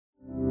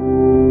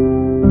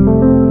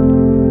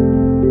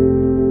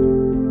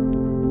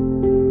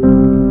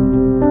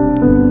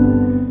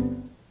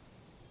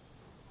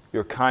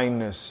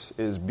kindness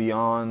is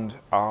beyond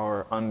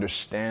our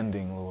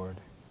understanding, Lord.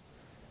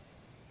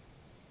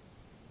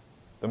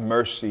 The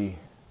mercy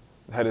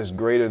that is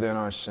greater than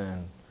our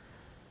sin.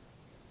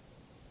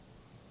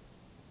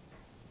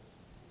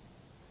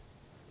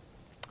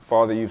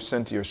 Father, you've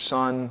sent your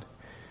Son.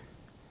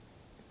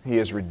 He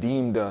has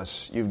redeemed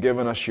us. You've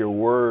given us your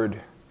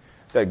word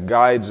that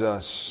guides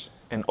us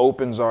and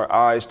opens our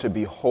eyes to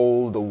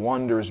behold the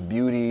wondrous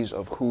beauties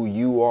of who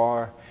you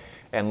are.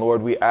 And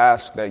Lord, we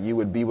ask that you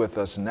would be with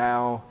us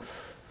now,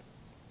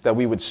 that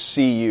we would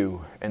see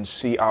you and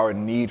see our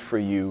need for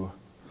you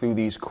through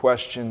these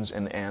questions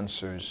and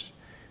answers.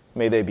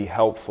 May they be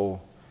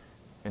helpful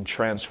and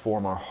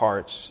transform our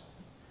hearts.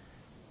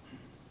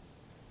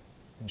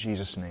 In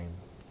Jesus' name,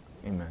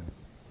 amen.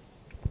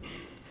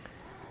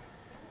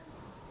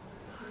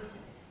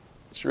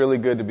 It's really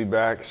good to be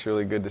back. It's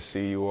really good to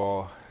see you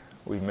all.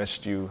 We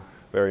missed you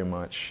very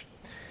much.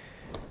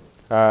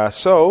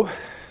 So,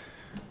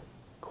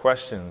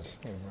 questions.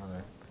 Hey,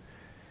 brother.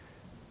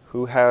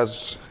 Who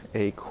has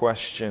a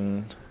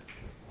question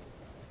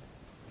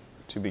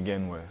to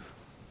begin with?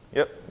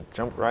 Yep,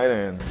 jump right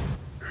in.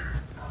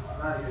 I'm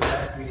not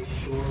exactly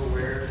sure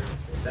where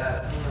it's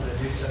at. It's in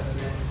the New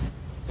Testament,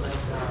 but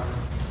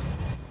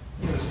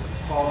it was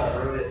Paul that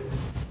wrote it.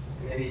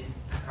 Maybe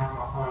I don't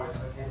know how, so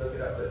I can't look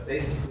it up. But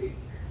basically,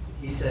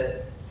 he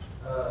said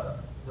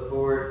the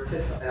Lord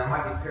said something. I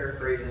might be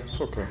paraphrasing. It's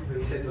okay. But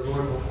he said the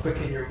Lord will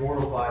quicken your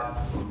mortal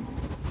bodies.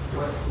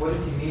 What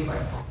does he mean by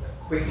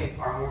quicken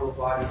our mortal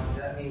bodies? Does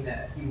that mean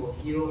that he will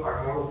heal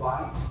our mortal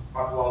bodies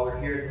while we're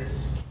here in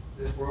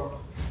this world?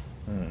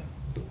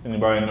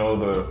 Anybody know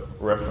the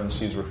reference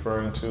he's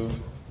referring to?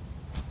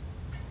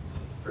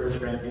 1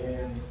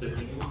 Corinthians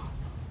 15.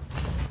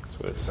 That's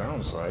what it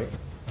sounds like.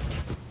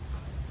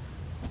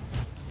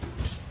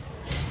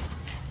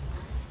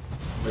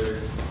 But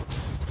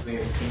I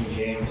think it's King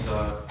James,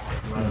 so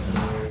I'm not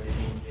familiar with the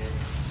King James.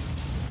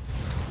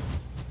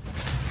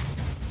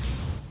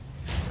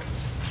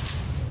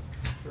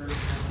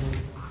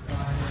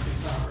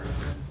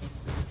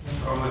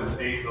 Romans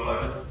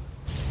 8:11.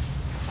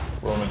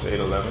 Romans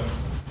 8:11.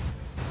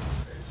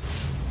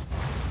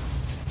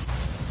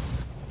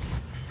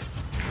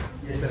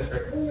 Yes, that's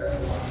correct.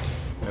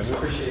 Is it?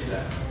 Appreciate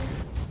that.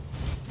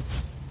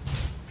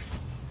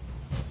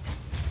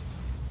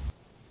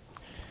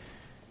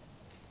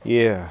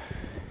 Yeah.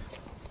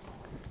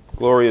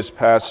 Glorious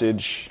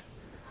passage.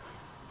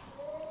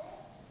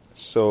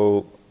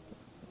 So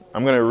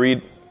I'm going to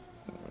read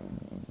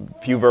a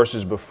few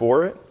verses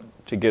before it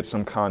to get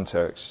some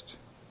context.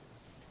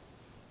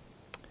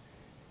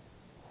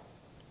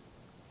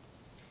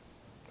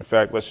 In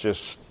fact, let's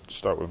just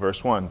start with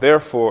verse 1.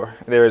 Therefore,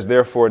 there is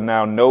therefore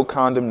now no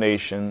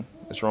condemnation,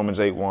 it's Romans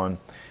 8:1,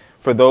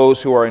 for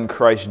those who are in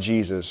Christ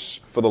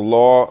Jesus. For the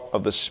law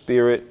of the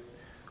Spirit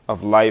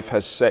of life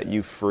has set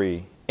you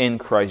free in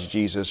Christ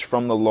Jesus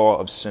from the law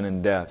of sin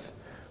and death.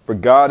 For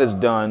God has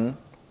done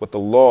what the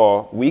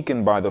law,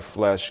 weakened by the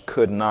flesh,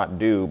 could not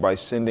do by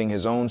sending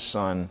his own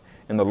Son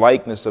in the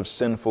likeness of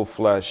sinful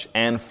flesh,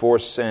 and for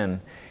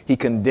sin. He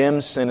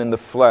condemned sin in the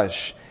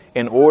flesh,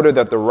 in order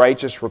that the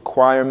righteous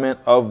requirement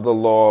of the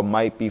law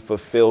might be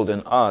fulfilled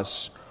in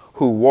us,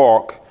 who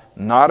walk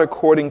not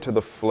according to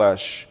the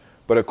flesh,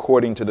 but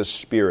according to the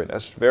Spirit.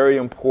 That's very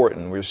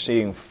important. We're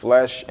seeing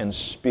flesh and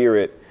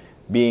spirit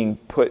being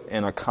put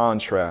in a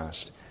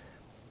contrast.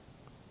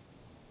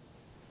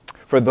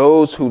 For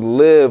those who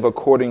live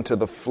according to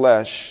the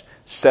flesh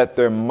set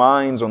their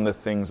minds on the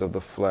things of the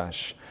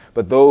flesh,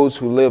 but those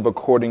who live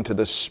according to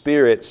the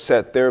Spirit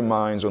set their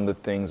minds on the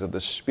things of the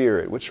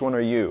Spirit. Which one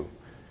are you?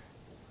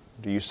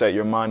 Do you set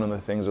your mind on the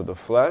things of the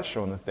flesh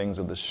or on the things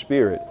of the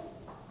Spirit?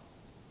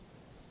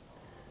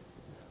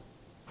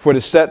 For to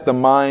set the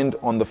mind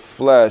on the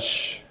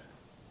flesh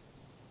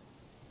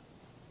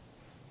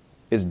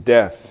is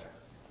death,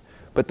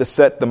 but to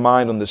set the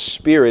mind on the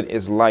Spirit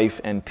is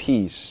life and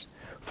peace.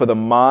 For the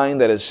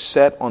mind that is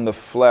set on the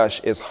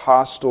flesh is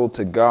hostile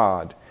to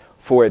God,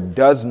 for it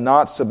does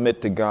not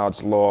submit to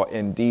God's law.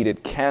 Indeed,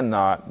 it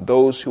cannot.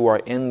 Those who are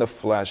in the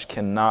flesh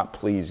cannot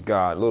please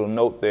God. A little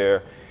note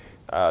there.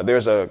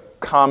 There's a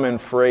common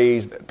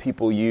phrase that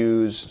people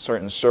use in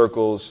certain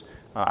circles.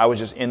 I was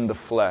just in the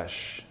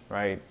flesh,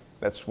 right?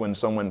 That's when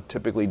someone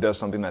typically does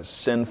something that's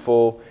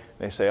sinful.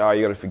 They say, oh,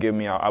 you got to forgive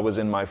me. I was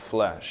in my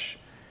flesh.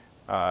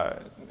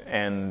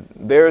 And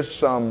there's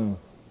some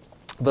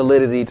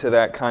validity to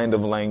that kind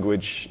of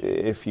language,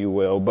 if you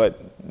will. But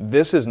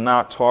this is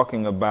not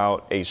talking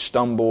about a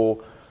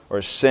stumble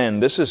or sin.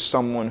 This is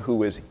someone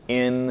who is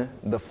in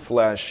the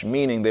flesh,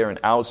 meaning they're an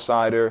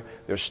outsider,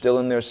 they're still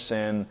in their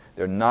sin,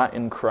 they're not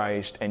in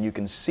Christ, and you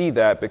can see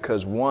that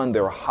because, one,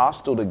 they're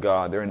hostile to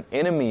God, they're an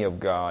enemy of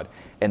God,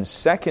 and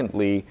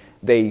secondly,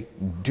 they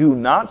do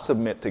not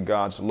submit to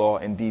God's law.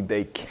 Indeed,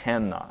 they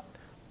cannot.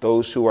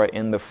 Those who are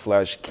in the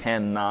flesh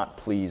cannot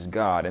please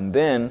God. And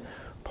then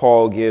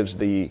Paul gives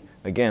the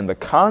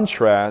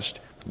contrast.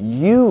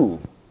 You,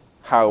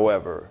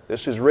 however,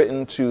 this is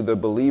written to the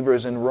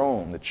believers in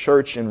Rome, the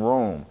church in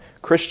Rome,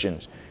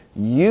 Christians.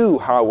 You,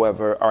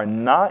 however, are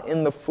not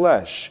in the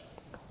flesh,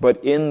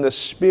 but in the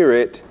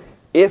Spirit,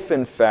 if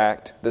in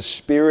fact the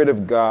Spirit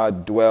of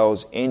God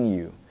dwells in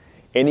you.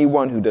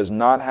 Anyone who does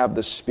not have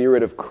the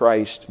Spirit of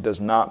Christ does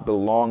not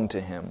belong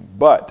to him.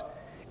 But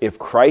if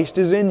Christ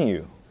is in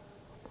you,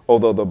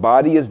 although the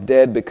body is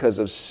dead because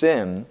of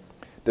sin,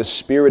 the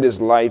Spirit is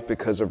life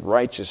because of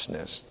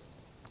righteousness.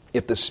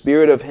 If the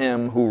Spirit of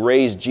him who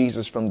raised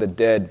Jesus from the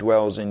dead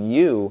dwells in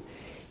you,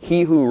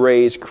 he who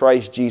raised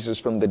Christ Jesus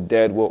from the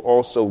dead will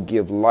also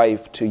give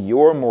life to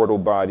your mortal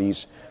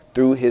bodies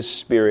through his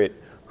Spirit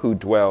who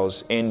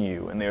dwells in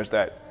you. And there's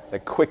that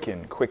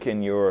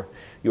quicken your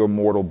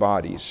mortal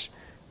bodies.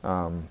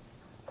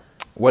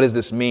 What does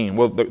this mean?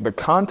 Well, the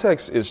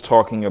context is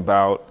talking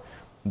about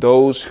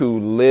those who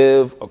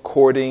live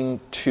according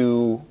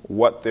to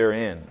what they're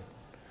in.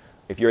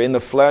 If you're in the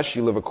flesh,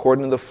 you live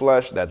according to the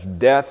flesh. That's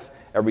death.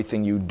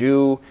 Everything you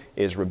do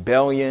is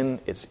rebellion.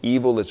 It's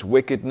evil. It's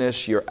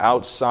wickedness. You're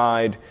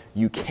outside.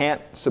 You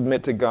can't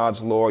submit to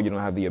God's law. You don't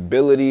have the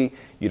ability.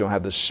 You don't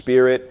have the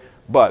Spirit.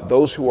 But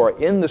those who are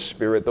in the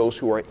Spirit, those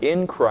who are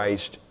in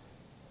Christ,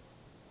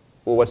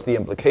 well, what's the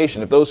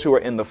implication? If those who are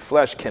in the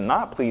flesh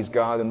cannot please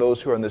God, then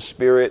those who are in the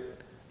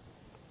Spirit,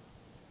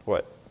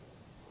 what?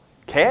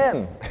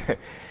 Can.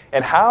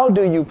 And how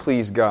do you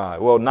please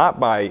God? Well, not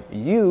by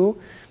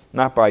you,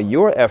 not by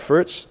your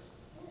efforts.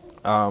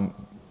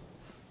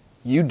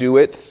 You do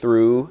it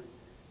through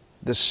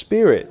the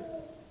Spirit.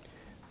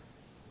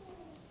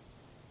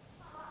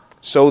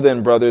 So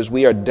then, brothers,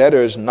 we are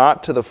debtors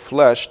not to the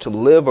flesh to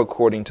live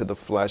according to the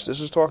flesh. This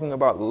is talking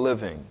about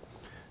living.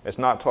 It's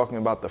not talking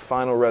about the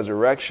final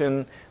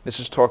resurrection. This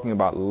is talking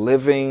about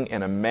living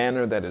in a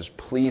manner that is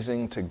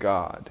pleasing to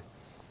God.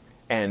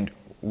 And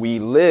we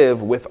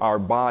live with our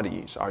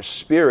bodies. Our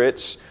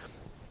spirits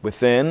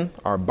within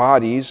our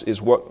bodies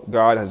is what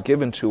God has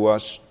given to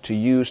us to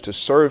use to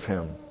serve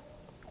Him.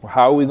 Well,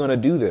 how are we going to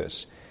do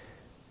this?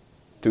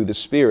 Through the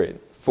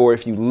Spirit. For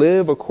if you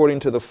live according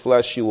to the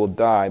flesh, you will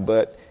die.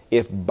 But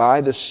if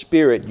by the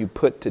Spirit you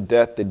put to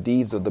death the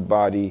deeds of the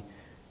body,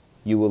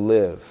 you will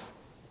live.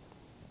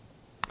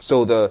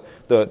 So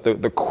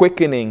the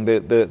quickening,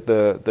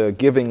 the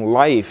giving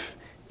life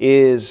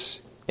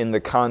is in the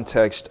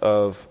context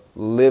of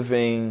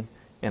living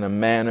in a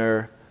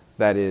manner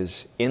that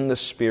is in the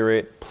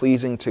Spirit,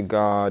 pleasing to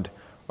God,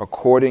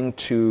 according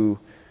to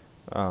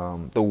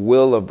the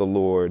will of the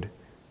Lord,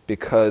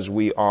 because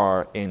we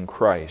are in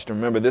Christ.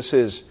 Remember, this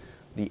is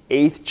the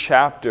 8th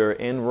chapter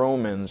in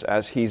Romans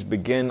as he's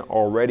begun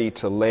already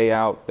to lay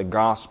out the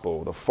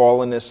gospel, the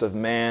fallenness of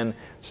man.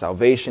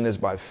 Salvation is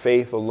by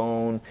faith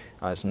alone.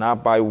 It's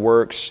not by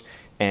works.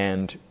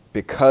 And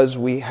because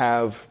we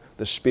have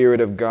the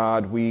Spirit of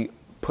God, we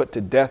put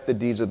to death the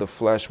deeds of the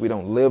flesh. We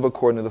don't live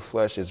according to the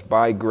flesh. It's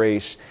by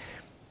grace.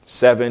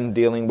 7,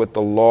 dealing with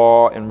the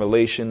law in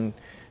relation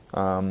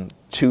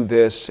to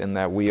this, and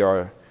that we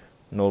are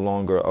no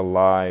longer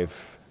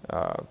alive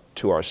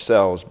to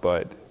ourselves,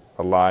 but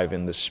alive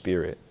in the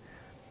Spirit.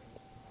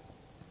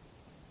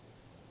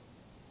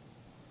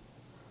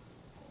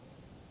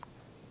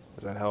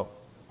 Does that help?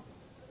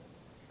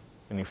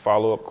 Any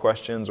follow-up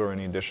questions or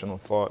any additional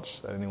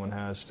thoughts that anyone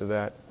has to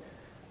that?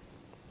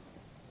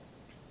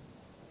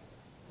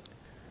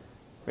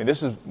 I mean,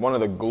 this is one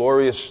of the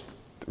glorious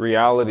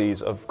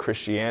realities of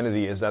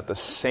Christianity, is that the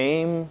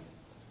same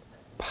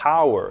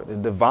power, the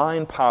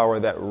divine power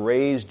that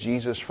raised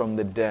Jesus from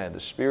the dead, the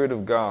Spirit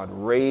of God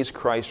raised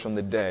Christ from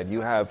the dead.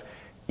 You have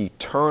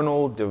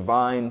eternal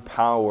divine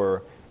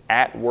power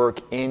at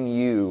work in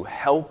you,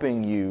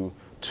 helping you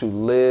to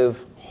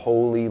live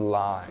holy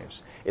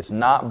lives. It's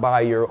not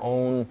by your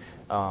own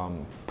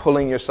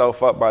pulling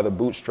yourself up by the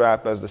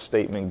bootstrap, as the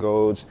statement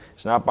goes.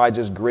 It's not by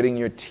just gritting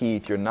your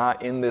teeth. You're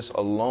not in this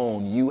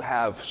alone. You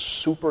have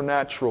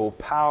supernatural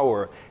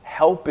power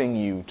helping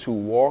you to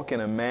walk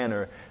in a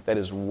manner that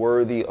is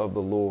worthy of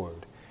the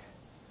Lord.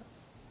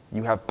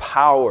 You have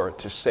power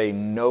to say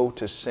no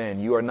to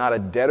sin. You are not a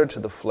debtor to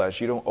the flesh.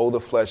 You don't owe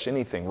the flesh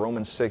anything.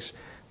 Romans 6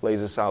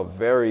 lays this out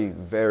very,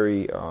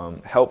 very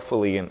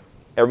helpfully, and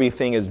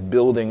everything is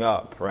building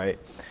up, right?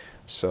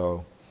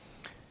 So,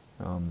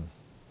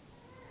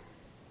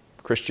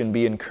 Christian,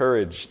 be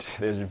encouraged.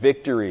 There's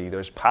victory.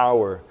 There's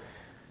power.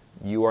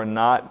 You are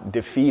not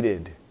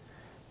defeated.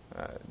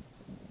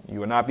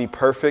 You will not be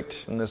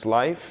perfect in this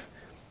life.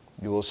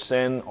 You will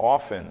sin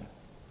often.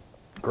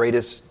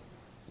 Greatest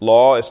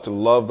law is to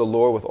love the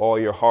Lord with all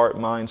your heart,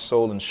 mind,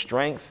 soul, and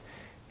strength,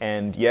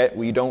 and yet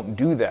we don't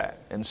do that.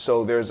 And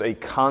so there's a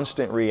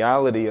constant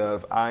reality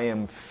of, I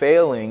am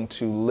failing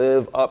to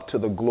live up to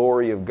the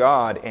glory of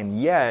God, and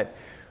yet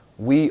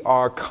we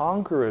are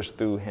conquerors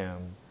through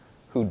Him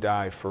who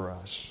died for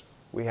us.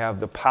 We have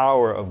the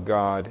power of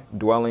God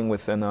dwelling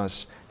within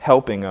us,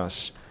 helping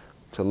us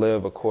to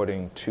live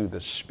according to the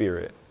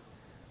Spirit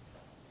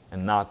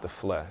and not the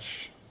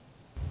flesh.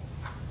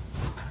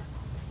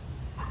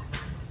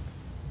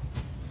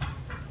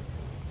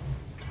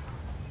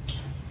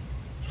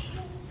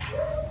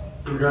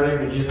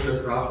 Regarding the gift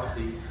of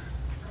prophecy,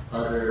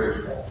 are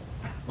there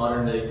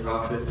modern day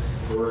prophets,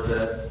 or is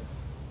that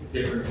a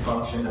different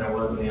function than it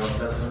was in the Old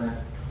Testament?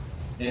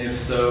 And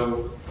if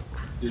so,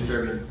 do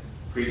certain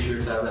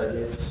preachers have that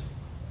gift?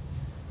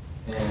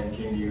 And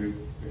can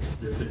you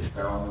just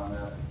expound on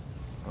that?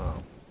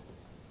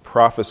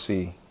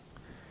 Prophecy.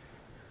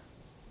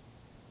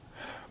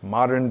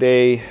 Modern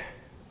day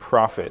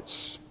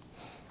prophets.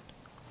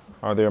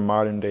 Are there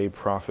modern day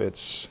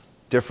prophets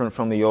different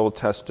from the Old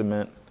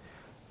Testament?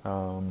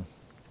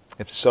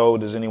 If so,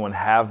 does anyone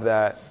have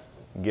that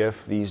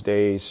gift these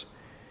days?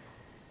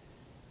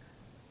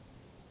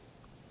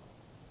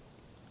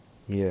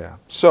 Yeah.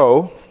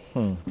 So,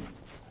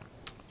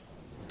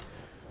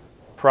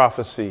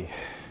 prophecy.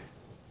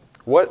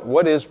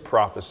 What is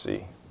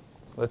prophecy?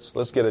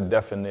 Let's get a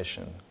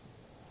definition.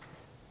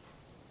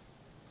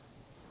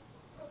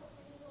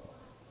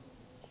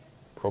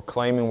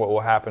 Proclaiming what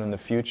will happen in the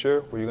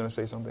future. Were you going to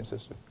say something,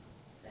 sister?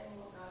 Saying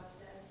what God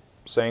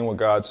says. Saying what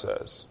God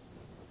says.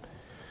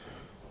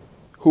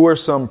 Who are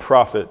some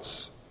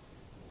prophets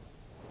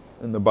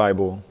in the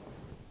Bible?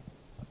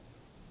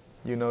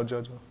 You know,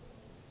 Jojo?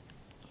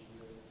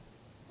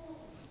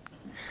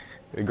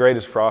 The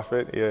greatest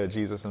prophet, yeah,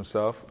 Jesus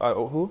himself.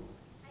 Who?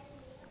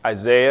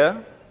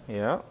 Isaiah,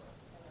 yeah.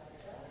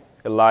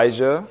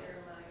 Elijah,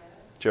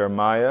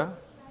 Jeremiah,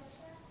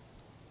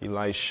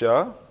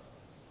 Elisha.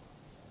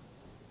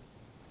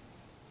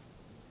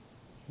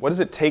 What does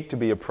it take to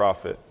be a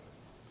prophet?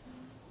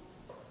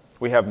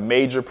 We have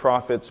major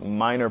prophets,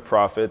 minor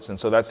prophets, and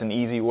so that's an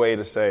easy way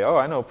to say, oh,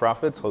 I know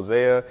prophets,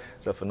 Hosea,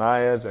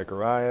 Zephaniah,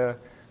 Zechariah,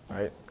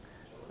 right?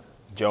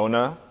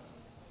 Jonah.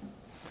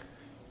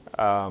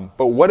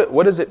 But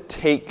what does it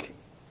take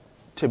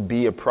to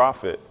be a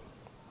prophet?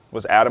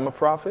 Was Adam a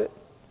prophet?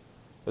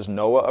 Was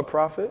Noah a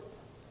prophet?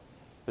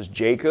 Was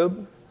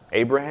Jacob,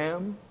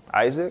 Abraham,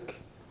 Isaac,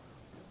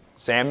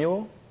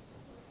 Samuel?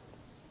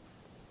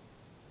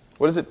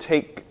 What does it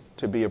take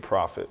to be a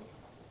prophet?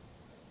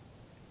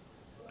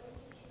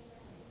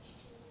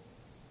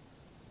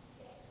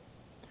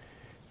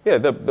 Yeah,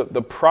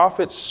 the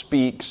prophet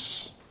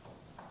speaks,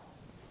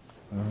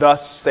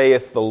 thus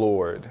saith the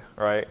Lord,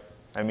 right?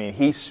 I mean,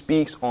 he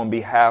speaks on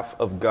behalf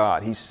of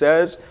God. He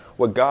says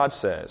what God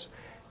says.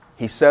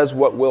 He says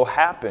what will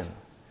happen.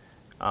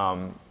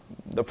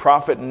 The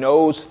prophet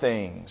knows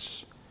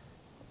things.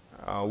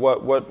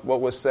 What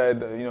was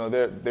said, you know,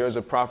 there's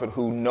a prophet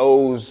who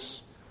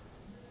knows,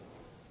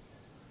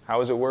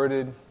 how is it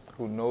worded?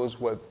 Who knows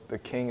what the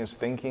king is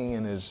thinking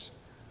in his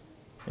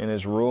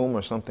room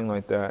or something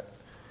like that.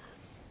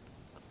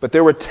 But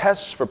there were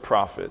tests for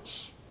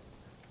prophets.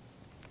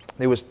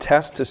 There was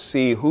tests to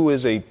see who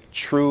is a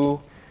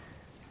true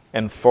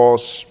and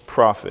false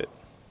prophet.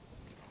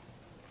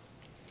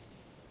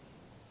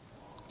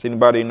 Does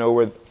anybody know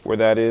where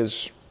that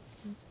is?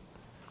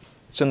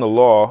 It's in the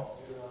law.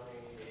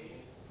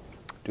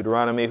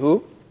 Deuteronomy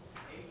who?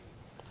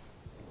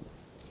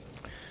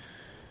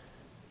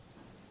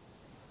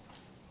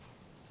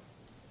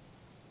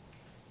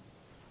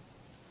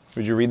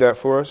 Would you read that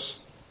for us?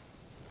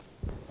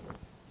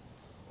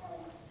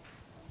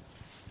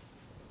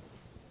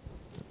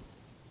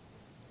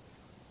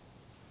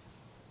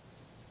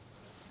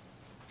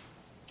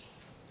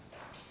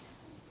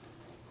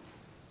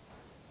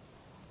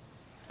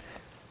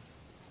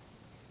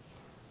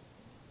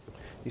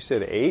 You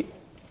said 8?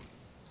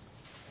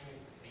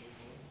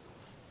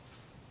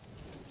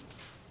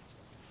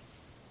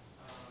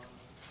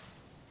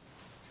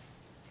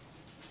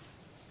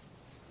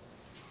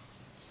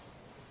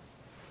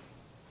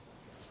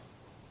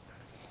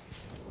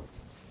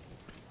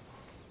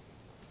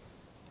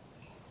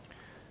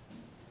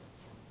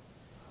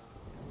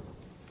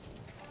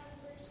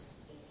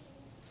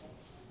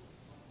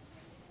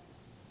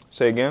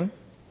 Say again.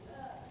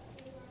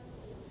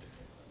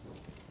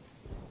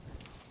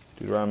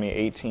 Deuteronomy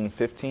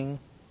 18:15.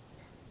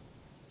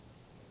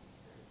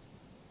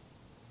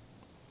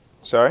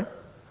 Sorry?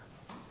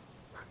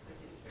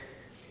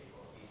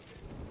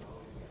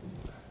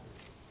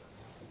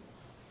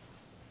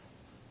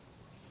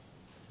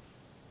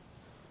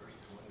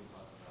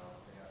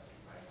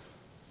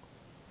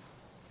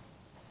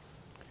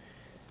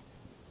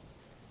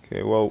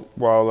 Okay, well,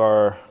 while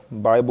our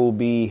Bible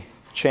Bee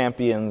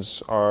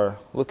champions are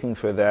looking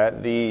for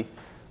that, the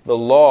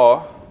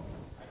law.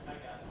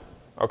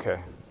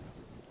 Okay.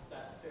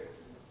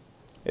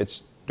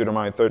 It's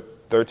Deuteronomy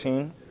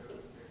 13.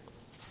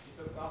 If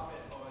a prophet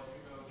or a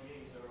dreamer of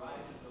dreams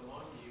arises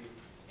among you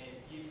and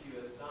gives you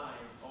a sign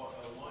or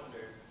a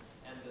wonder,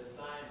 and the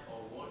sign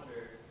or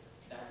wonder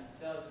that he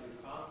tells you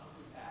comes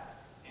to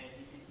pass, and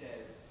if he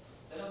says,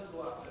 let us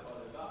go after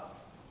other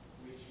gods,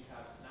 which you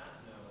have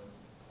not known,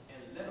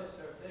 and let us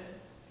serve them,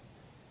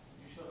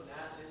 you shall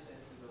not listen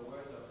to the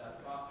words of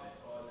that prophet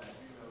or that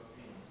dreamer of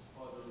dreams,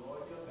 for the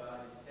Lord your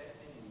God is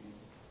testing you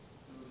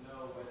to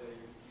know whether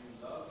you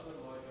love the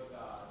Lord your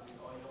God with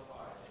all your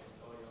heart and with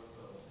all your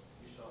soul.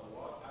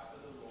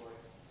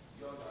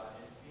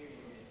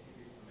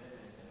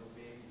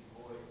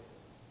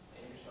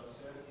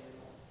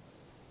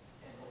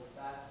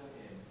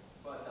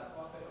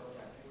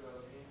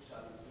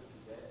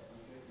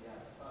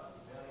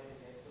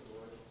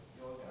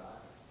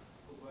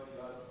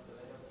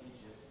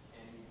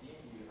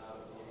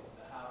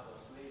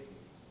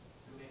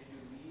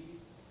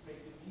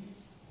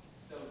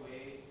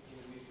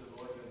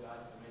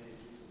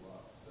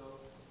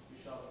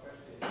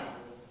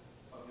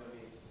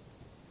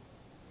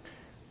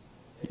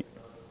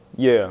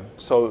 Yeah,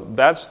 so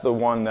that's the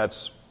one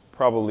that's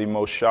probably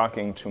most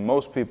shocking to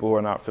most people who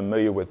are not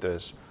familiar with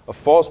this. A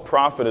false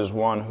prophet is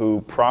one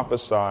who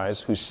prophesies,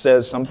 who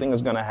says something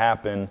is going to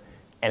happen,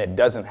 and it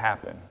doesn't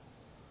happen.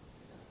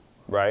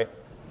 Right?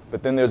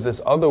 But then there's this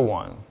other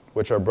one,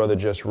 which our brother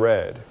just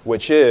read,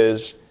 which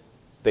is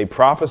they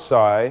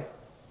prophesy,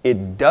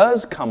 it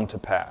does come to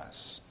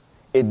pass.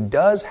 It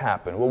does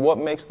happen. Well, what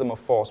makes them a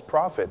false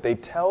prophet? They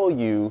tell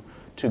you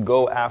to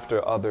go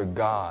after other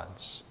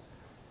gods.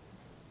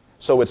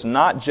 So it's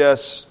not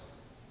just,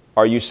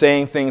 are you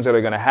saying things that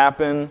are going to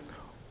happen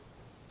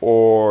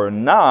or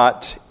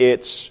not?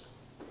 It's,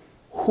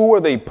 who are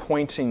they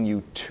pointing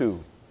you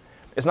to?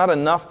 It's not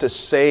enough to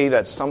say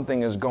that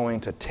something is going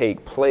to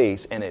take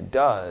place, and it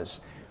does.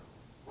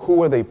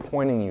 Who are they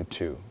pointing you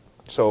to?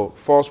 So,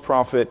 false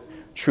prophet,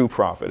 true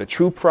prophet. A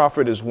true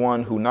prophet is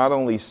one who not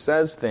only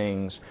says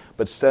things,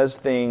 but says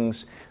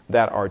things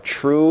that are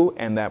true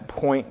and that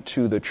point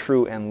to the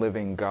true and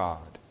living God.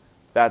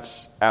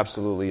 That's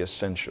absolutely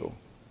essential.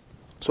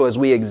 So as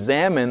we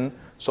examine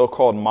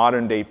so-called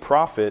modern-day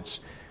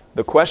prophets,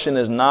 the question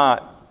is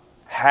not,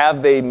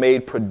 have they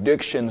made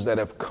predictions that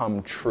have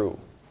come true?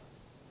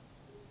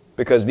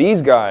 Because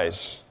these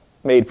guys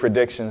made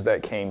predictions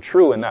that came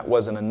true, and that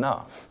wasn't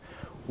enough.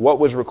 What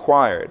was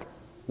required?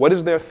 What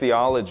is their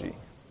theology?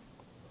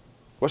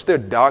 What's their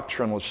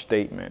doctrinal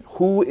statement?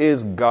 Who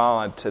is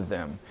God to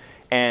them?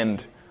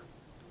 And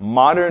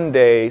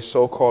modern-day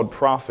so-called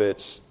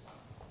prophets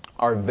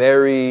are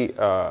very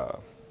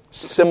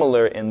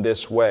similar in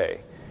this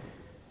way.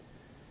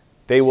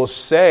 They will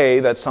say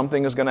that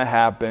something is going to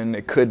happen.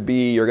 It could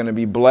be you're going to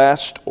be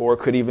blessed, or it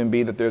could even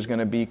be that there's going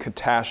to be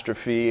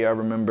catastrophe. I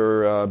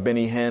remember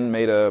Benny Hinn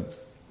made a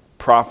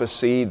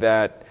prophecy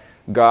that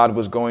God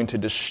was going to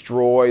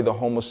destroy the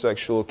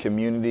homosexual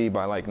community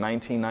by like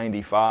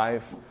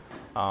 1995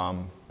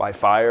 by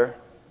fire.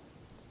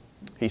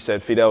 He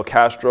said Fidel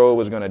Castro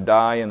was going to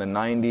die in the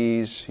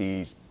 90s.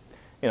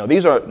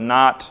 These are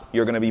not,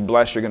 you're going to be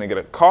blessed, you're going to get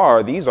a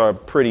car. These are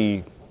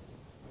pretty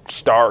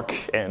stark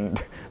and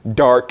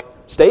dark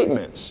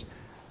statements.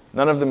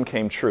 None of them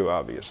came true,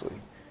 obviously.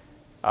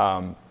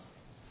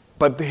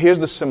 But here's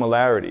the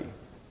similarity.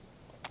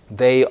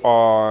 They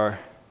are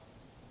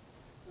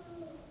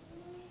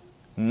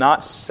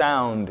not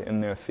sound in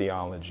their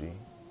theology.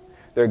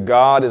 Their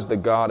God is the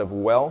God of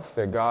wealth.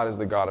 Their God is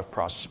the God of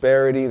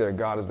prosperity. Their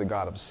God is the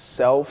God of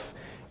self.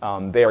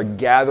 They are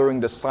gathering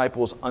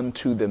disciples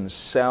unto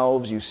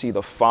themselves. You see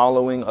the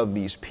following of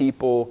these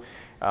people.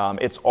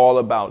 It's all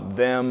about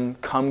them.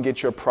 Come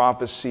get your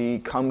prophecy.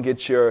 Come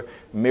get your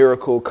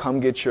miracle. Come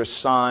get your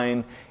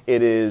sign.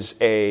 It is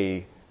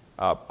a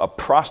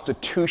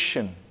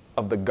prostitution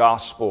of the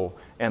gospel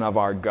and of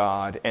our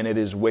God, and it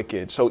is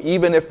wicked. So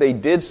even if they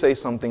did say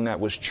something that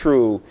was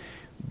true,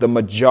 the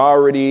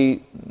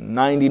majority,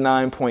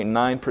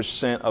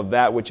 99.9% of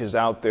that which is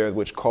out there,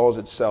 which calls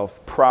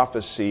itself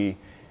prophecy,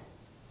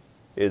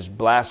 is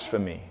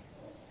blasphemy,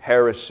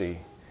 heresy.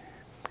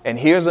 And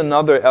here's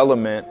another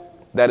element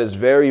that is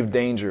very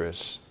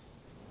dangerous.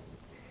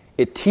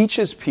 It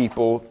teaches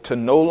people to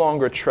no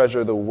longer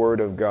treasure the Word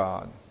of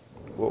God.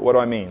 What do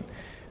I mean?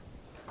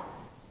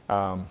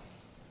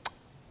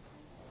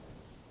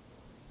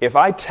 If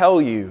I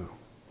tell you,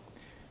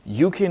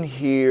 you can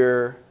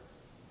hear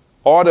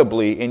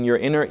audibly in your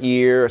inner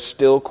ear, a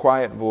still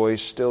quiet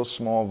voice, still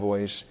small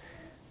voice,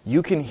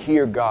 you can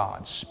hear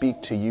God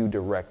speak to you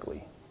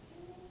directly.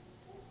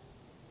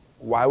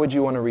 Why would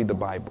you want to read the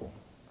Bible?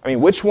 I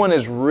mean, which one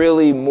is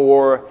really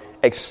more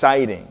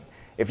exciting?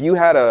 If you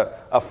had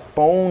a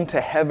phone to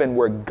heaven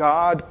where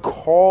God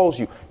calls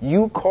you,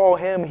 you call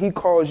Him, He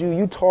calls you,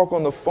 you talk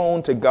on the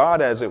phone to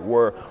God, as it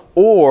were,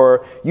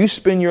 or you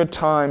spend your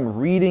time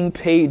reading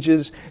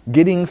pages,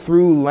 getting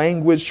through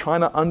language,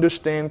 trying to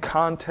understand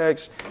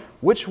context,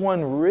 which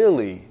one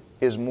really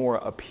is more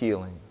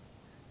appealing?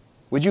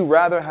 Would you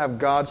rather have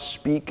God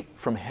speak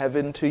from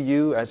heaven to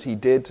you as He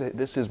did to,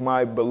 "This is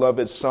my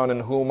beloved Son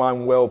in whom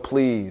I'm well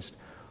pleased"?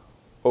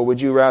 Or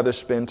would you rather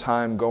spend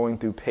time going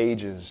through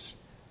pages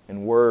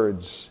and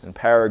words and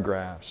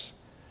paragraphs?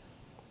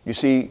 You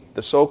see,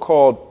 the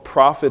so-called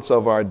prophets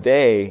of our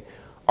day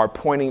are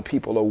pointing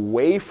people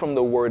away from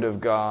the Word of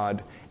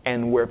God,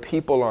 and where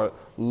people are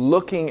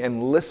looking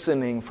and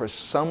listening for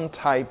some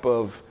type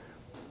of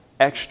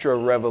extra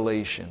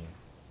revelation.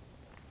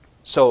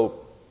 So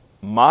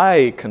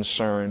my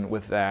concern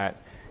with that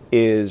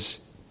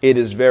is it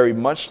is very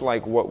much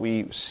like what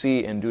we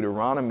see in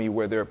Deuteronomy,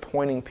 where they're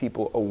pointing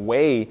people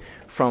away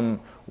from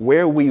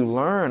where we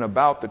learn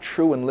about the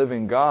true and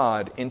living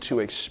God into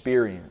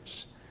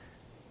experience.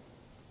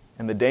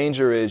 And the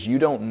danger is you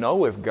don't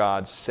know if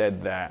God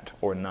said that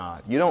or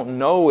not. You don't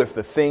know if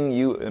the thing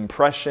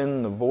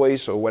impression, the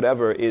voice, or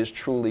whatever is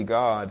truly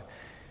God.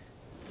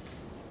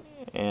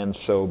 And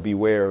so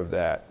beware of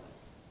that.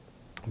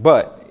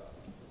 But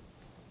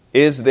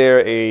is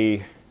there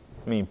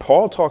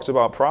Paul talks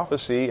about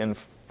prophecy in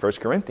 1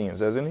 Corinthians,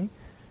 doesn't he?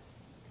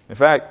 In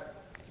fact,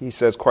 he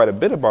says quite a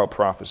bit about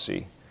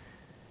prophecy.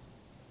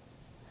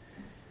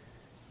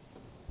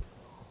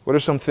 What are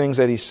some things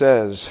that he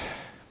says?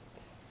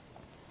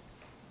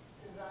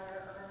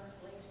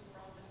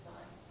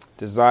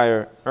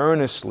 Desire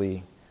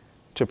earnestly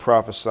to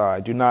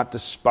prophesy. Do not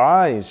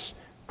despise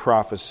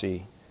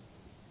prophecy.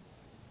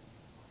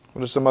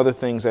 What are some other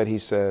things that he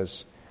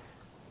says?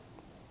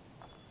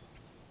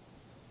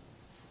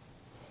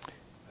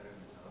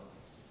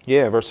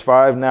 Yeah, verse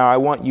 5, now I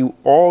want you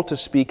all to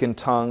speak in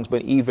tongues,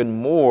 but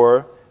even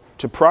more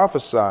to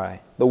prophesy.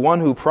 The one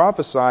who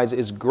prophesies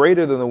is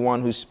greater than the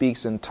one who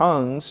speaks in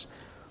tongues,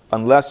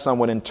 unless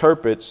someone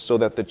interprets, so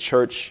that the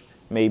church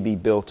may be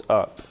built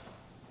up.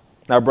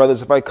 Now,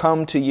 brothers, if I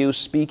come to you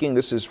speaking,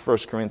 this is 1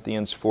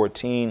 Corinthians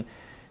 14,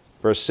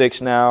 verse 6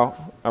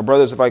 now. Now,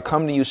 brothers, if I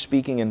come to you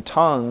speaking in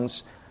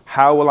tongues,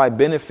 how will I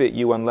benefit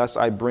you unless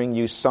I bring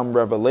you some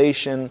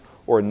revelation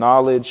or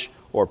knowledge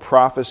or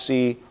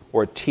prophecy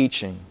or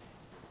teaching?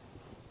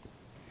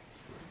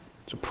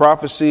 So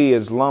prophecy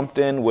is lumped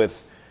in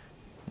with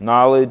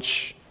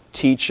knowledge,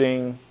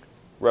 teaching,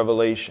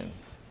 revelation.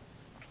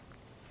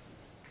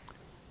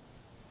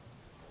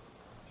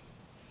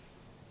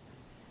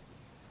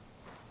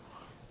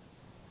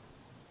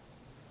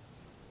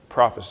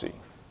 Prophecy.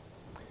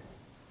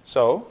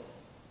 So,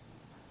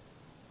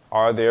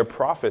 are there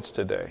prophets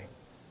today?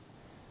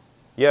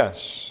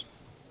 Yes.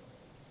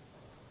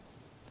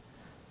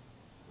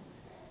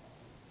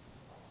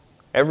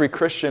 Every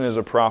Christian is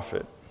a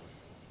prophet.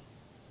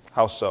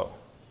 How so?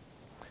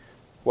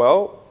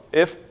 Well,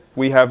 if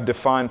we have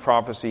defined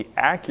prophecy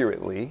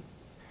accurately,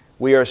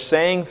 we are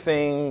saying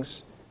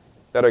things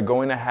that are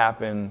going to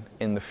happen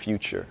in the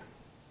future.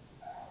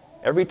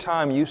 Every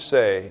time you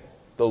say,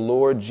 the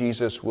Lord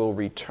Jesus will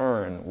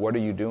return, what are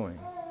you doing?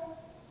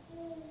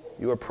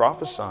 You are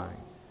prophesying.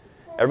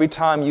 Every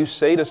time you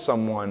say to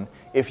someone,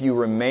 if you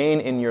remain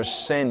in your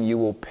sin, you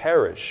will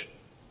perish,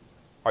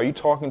 are you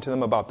talking to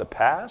them about the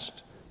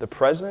past, the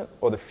present,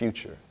 or the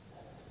future?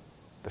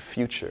 The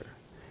future.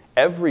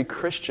 Every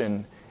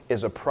Christian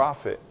is a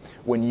prophet.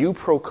 When you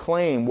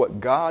proclaim what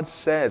God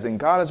says, and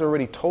God has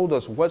already told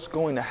us what's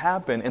going to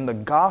happen, and the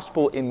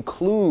gospel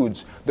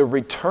includes the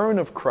return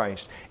of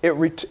Christ.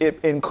 It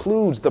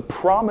includes the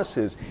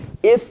promises.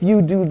 If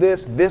you do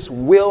this, this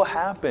will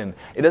happen.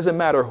 It doesn't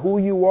matter who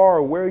you are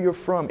or where you're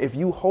from. If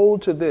you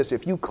hold to this,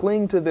 if you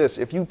cling to this,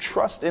 if you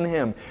trust in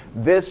Him,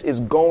 this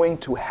is going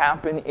to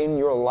happen in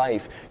your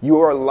life.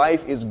 Your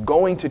life is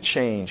going to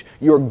change.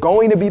 You're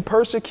going to be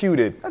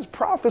persecuted. That's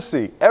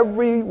prophecy.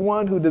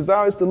 Everyone who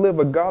desires to live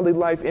a godly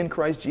life in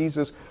Christ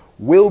Jesus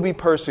will be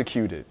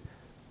persecuted.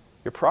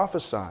 You're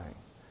prophesying.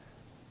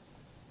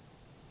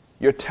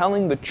 You're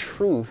telling the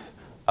truth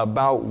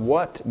about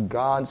what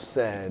God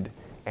said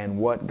and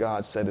what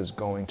God said is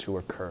going to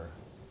occur.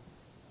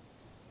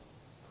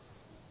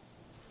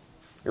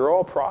 You're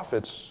all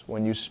prophets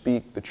when you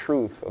speak the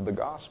truth of the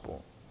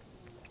gospel.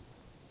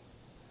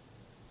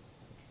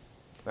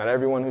 Not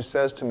everyone who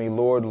says to me,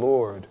 Lord,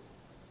 Lord,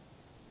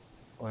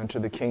 will enter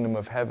the kingdom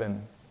of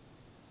heaven.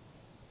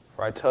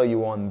 For I tell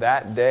you, on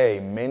that day,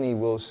 many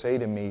will say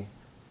to me,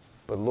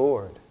 but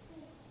Lord,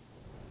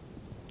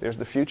 there's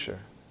the future.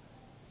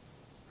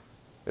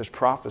 There's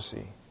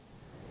prophecy.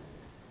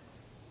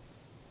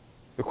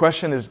 The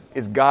question is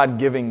God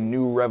giving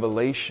new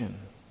revelation?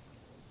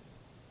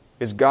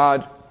 Is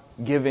God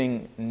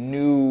giving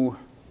new...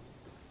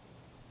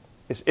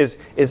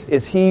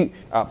 Is He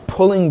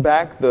pulling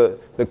back the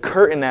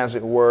curtain, as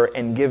it were,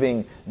 and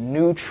giving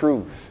new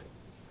truth?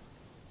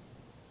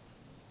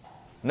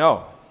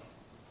 No.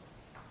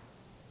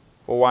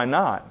 Well, why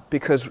not?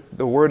 Because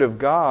the Word of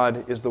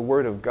God is the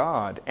Word of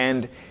God.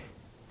 And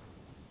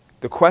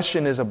the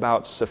question is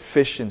about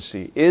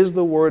sufficiency. Is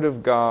the Word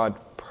of God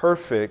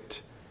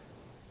perfect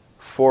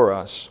for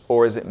us,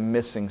 or is it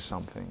missing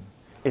something?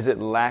 Is it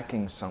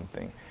lacking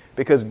something?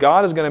 Because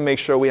God is going to make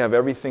sure we have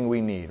everything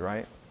we need,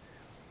 right?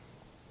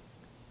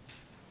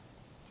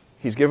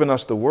 He's given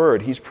us the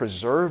Word. He's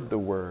preserved the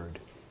Word.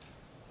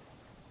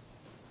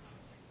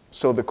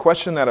 So the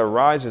question that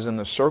arises in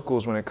the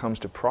circles when it comes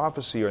to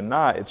prophecy or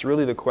not, it's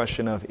really the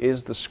question of,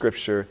 is the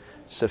Scripture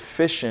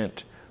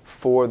sufficient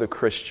for the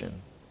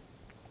Christian?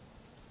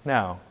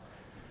 Now,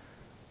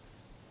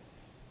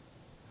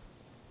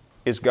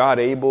 is God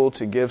able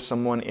to give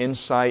someone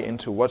insight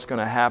into what's going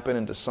to happen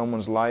into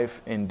someone's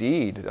life?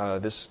 Indeed,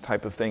 this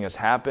type of thing has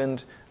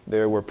happened.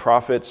 There were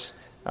prophets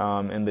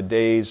in the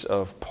days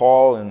of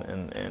Paul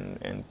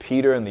and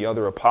Peter and the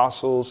other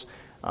apostles,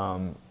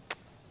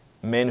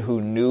 men who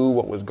knew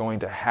what was going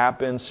to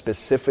happen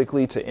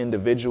specifically to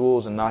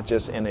individuals and not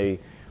just in a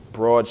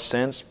broad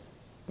sense.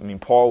 I mean,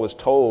 Paul was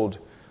told,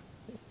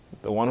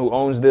 the one who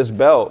owns this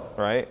belt,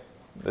 right?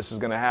 This is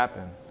going to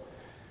happen.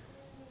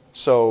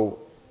 So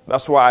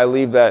that's why I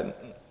leave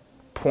that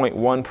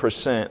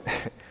 0.1%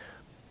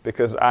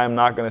 because I'm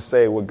not going to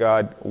say what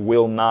God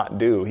will not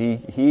do.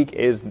 He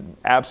is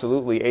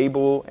absolutely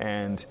able,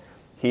 and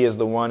He is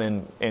the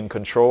one in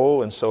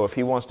control. And so if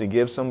He wants to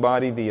give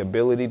somebody the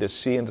ability to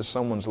see into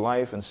someone's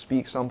life and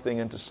speak something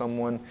into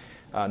someone,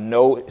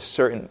 know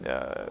certain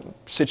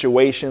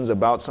situations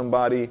about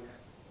somebody,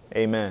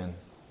 amen.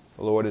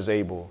 The Lord is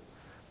able.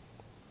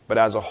 But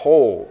as a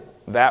whole,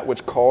 that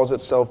which calls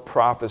itself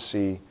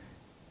prophecy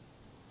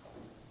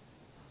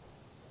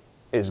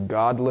is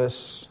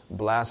godless,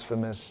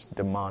 blasphemous,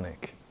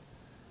 demonic.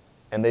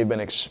 And they've been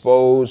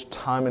exposed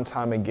time and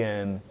time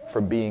again for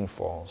being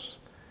false.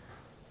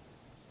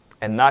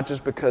 And not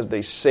just because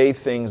they say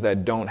things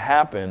that don't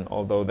happen,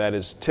 although that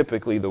is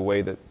typically the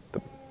way that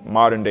the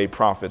modern day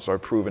prophets are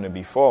proven to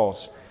be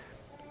false,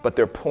 but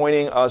they're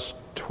pointing us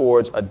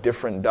towards a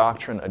different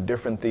doctrine, a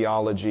different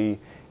theology,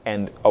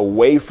 and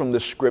away from the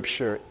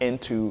Scripture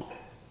into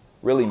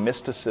really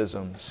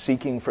mysticism,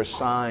 seeking for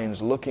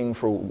signs, looking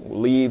for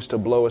leaves to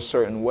blow a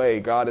certain way.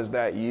 God, is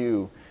that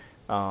you?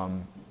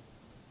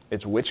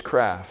 It's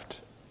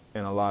witchcraft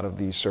in a lot of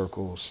these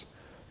circles.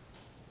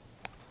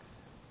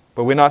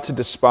 But we're not to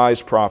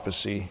despise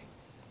prophecy.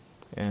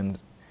 And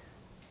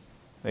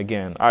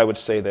again, I would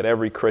say that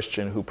every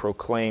Christian who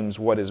proclaims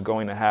what is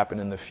going to happen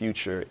in the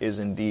future is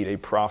indeed a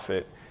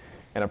prophet,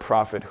 and a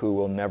prophet who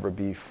will never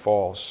be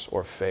false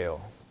or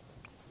fail.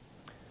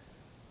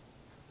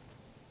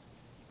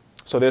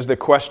 So there's the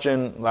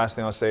question, last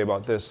thing I'll say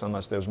about this,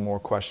 unless there's more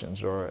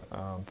questions or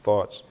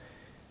thoughts.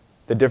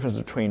 The difference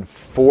between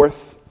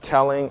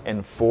forth-telling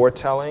and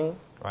foretelling,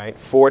 right?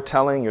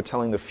 Foretelling, you're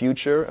telling the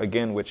future,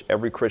 again, which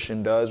every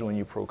Christian does when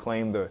you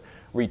proclaim the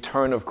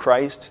return of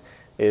Christ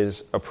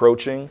is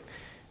approaching.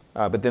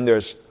 But then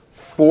there's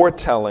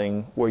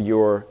foretelling, where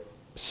you're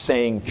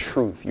saying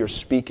truth. You're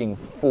speaking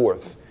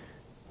forth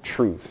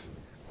truth.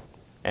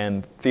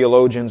 And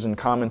theologians and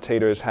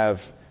commentators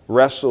have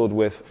wrestled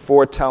with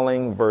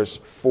foretelling versus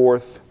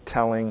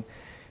forthtelling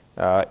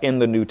in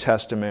the New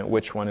Testament,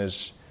 which one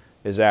is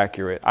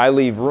accurate. I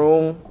leave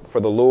room for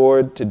the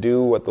Lord to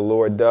do what the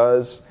Lord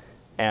does,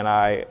 and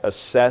I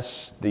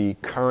assess the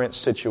current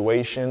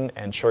situation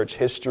and church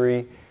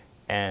history,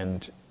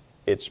 and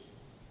it's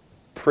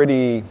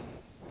pretty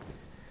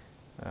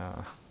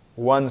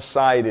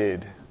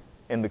one-sided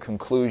in the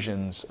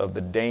conclusions of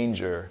the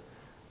danger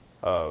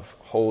of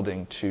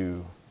holding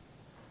to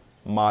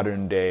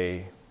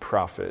modern-day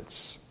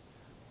prophets.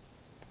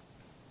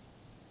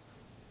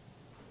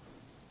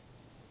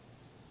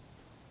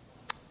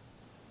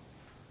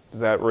 Does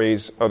that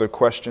raise other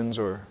questions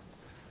or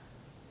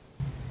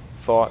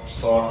thoughts?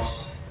 So,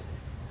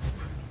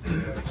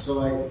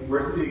 like,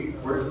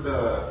 where's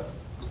the,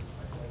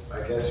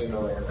 I guess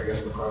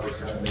MacArthur's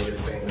kind of made it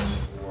famous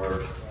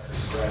for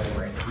describing,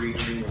 like,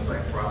 preaching as,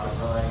 like,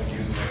 prophesying,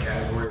 using that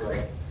category,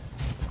 like,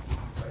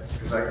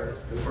 because, like,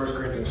 the 1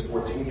 Corinthians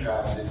 14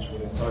 passage,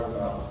 when it's talking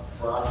about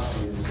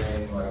prophecy, is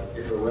saying, like,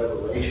 if a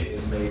revelation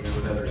is made to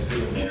another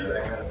sitting there,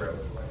 that kind of,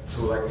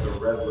 so, like, it's a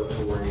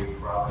revelatory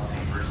prophecy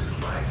versus,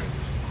 like,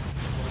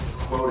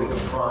 quoting a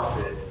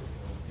prophet,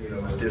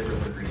 is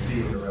different than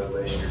receiving the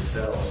revelation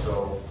yourself.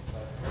 So,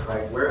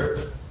 like,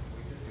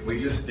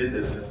 we just did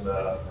this in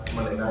the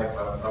Monday night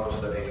Bible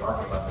study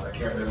talking about this. I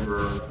can't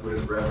remember what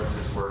his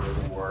references were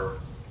for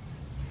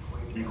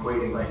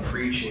equating, like,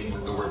 preaching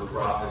with the word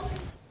prophecy.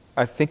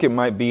 I think it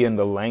might be in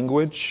the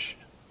language.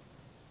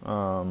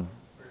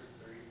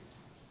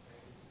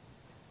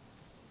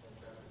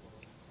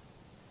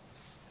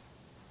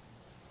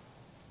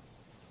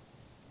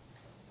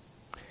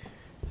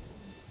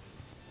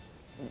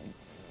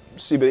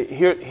 See, but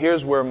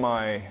here's where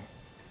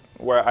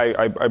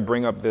I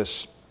bring up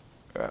this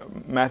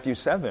Matthew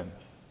 7.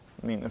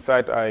 I mean, in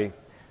fact,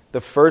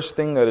 the first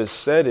thing that is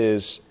said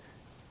is,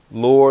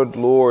 Lord,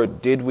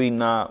 Lord, did we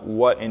not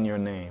what in your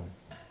name?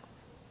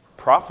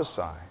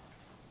 Prophesy.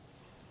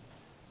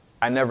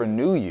 I never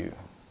knew you.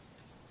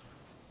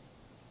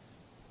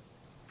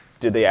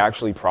 Did they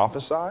actually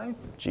prophesy?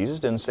 Jesus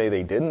didn't say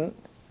they didn't.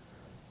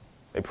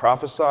 They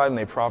prophesied, and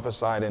they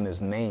prophesied in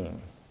his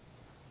name.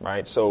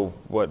 Right? So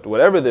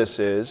whatever this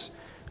is,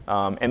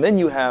 and then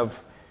you have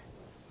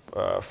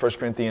 1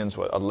 Corinthians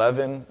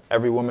 11,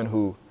 every woman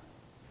who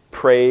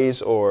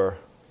prays or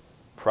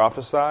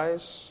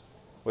prophesies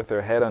with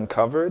her head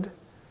uncovered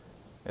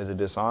is a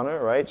dishonor,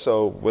 right?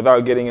 So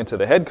without getting into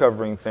the head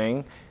covering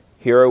thing,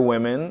 here are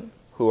women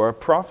who are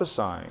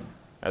prophesying,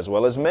 as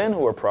well as men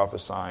who are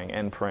prophesying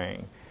and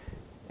praying.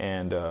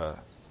 And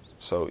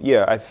so,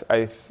 yeah,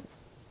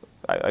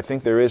 I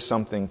think there is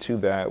something to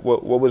that.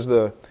 What was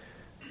the...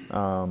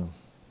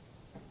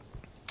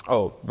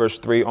 verse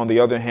 3, on the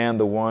other hand,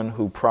 the one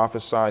who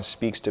prophesies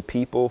speaks to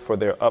people for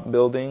their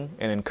upbuilding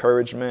and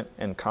encouragement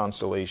and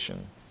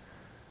consolation.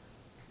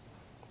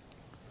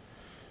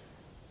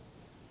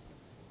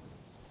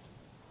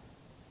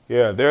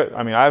 Yeah,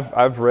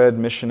 I've read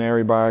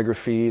missionary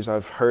biographies.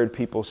 I've heard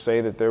people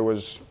say that there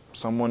was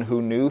someone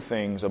who knew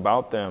things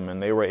about them,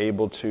 and they were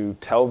able to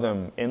tell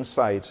them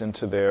insights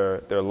into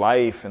their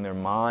life and their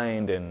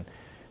mind, and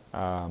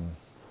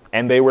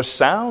they were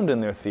sound in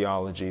their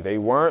theology. They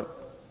weren't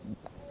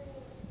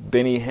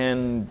Benny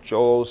Hinn,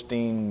 Joel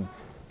Osteen,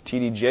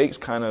 T.D. Jakes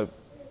kind of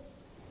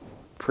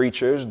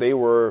preachers. They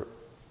were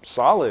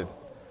solid,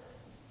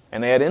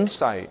 and they had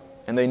insight,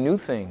 and they knew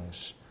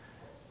things.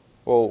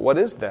 Well, what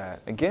is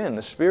that? Again,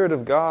 the Spirit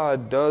of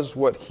God does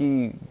what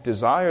He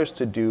desires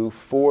to do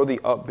for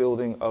the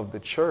upbuilding of the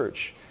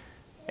church.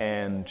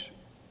 And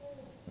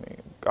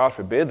God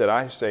forbid that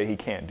I say He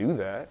can't do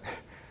that.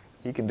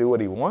 He can do what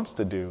He wants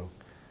to do.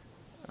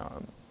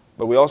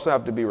 But we also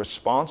have to be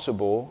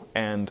responsible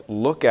and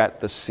look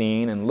at the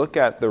scene and look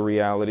at the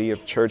reality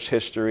of church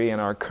history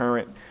and our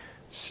current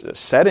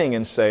setting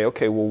and say,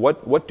 okay, well,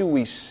 what do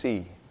we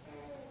see?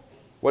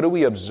 What do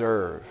we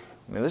observe?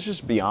 I mean, let's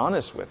just be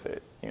honest with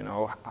it. You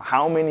know,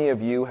 how many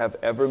of you have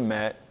ever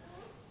met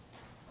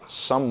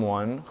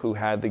someone who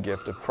had the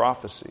gift of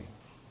prophecy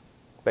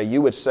that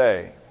you would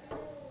say,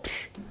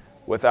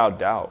 without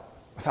doubt,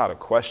 without a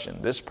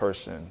question, this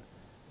person?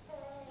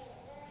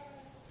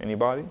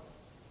 Anybody?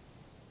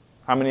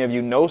 How many of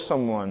you know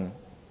someone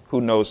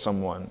who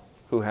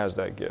has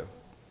that gift?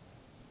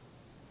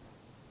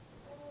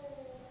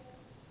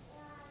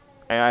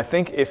 And I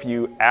think if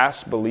you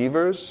ask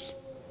believers,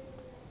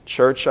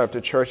 church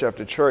after church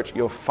after church,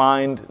 you'll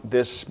find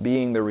this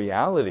being the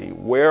reality.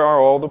 Where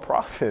are all the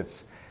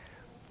prophets?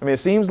 I mean, it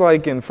seems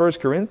like in 1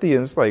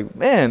 Corinthians, like,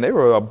 man, they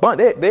were a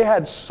bunch. They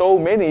had so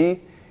many.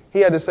 He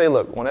had to say,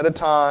 look, one at a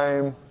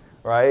time,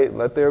 right?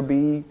 Let there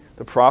be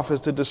the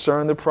prophets to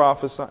discern the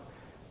prophets.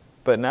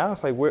 But now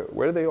it's like,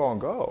 where do they all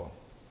go?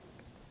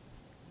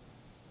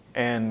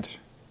 And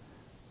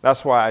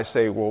that's why I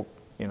say, well,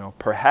 you know,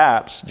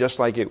 perhaps just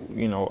like it,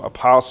 you know,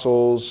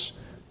 apostles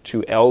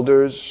to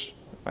elders,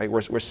 right?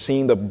 We're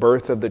seeing the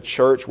birth of the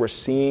church. We're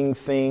seeing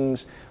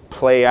things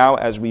play out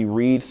as we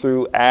read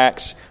through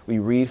Acts. We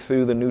read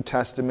through the New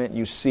Testament.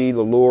 You see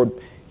the Lord,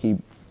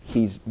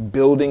 He's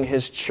building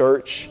His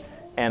church.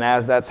 And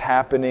as that's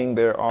happening,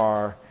 there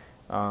are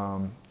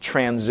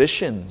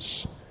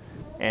transitions.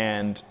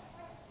 And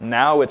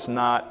now it's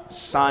not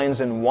signs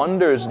and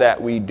wonders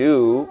that we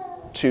do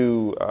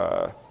to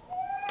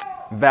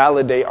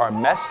validate our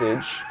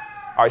message.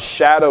 Our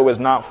shadow is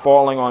not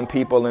falling on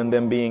people and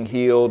them being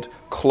healed.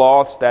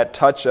 Cloths that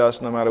touch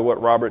us, no matter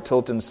what Robert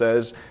Tilton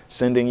says,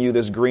 sending you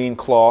this green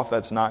cloth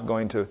that's not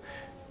going to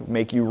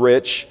make you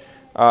rich.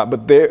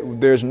 But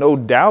there's no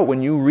doubt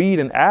when you read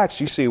in Acts,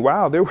 you see,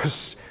 wow, there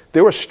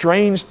were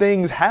strange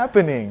things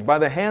happening by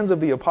the hands of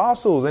the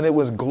apostles, and it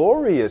was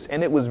glorious,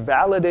 and it was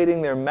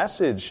validating their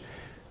message.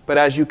 But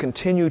as you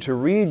continue to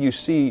read, you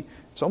see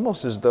it's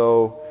almost as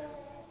though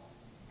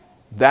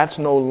that's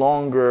no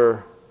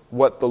longer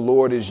what the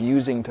Lord is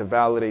using to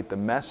validate the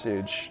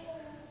message.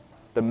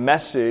 The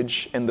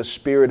message and the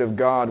Spirit of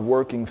God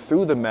working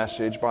through the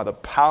message by the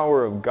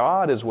power of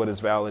God is what is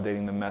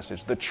validating the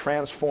message. The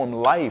transformed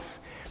life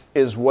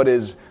is what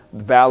is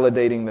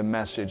validating the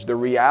message. The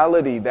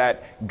reality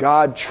that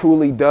God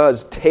truly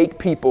does take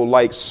people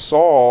like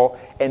Saul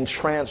and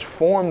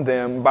transform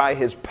them by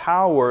His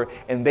power,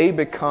 and they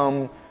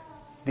become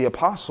the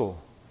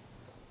apostle.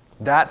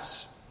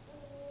 That's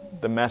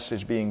the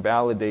message being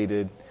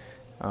validated.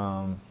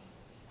 At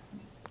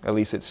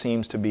least it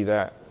seems to be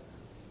that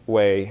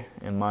way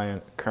in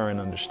my current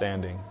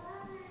understanding.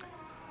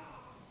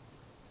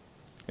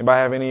 Anybody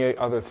have any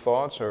other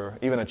thoughts or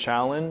even a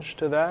challenge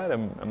to that?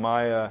 Am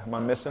I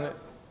missing it?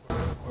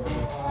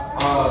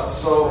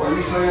 So are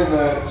you saying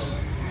that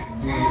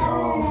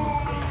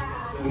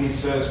when he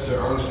says to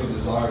earnestly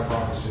desire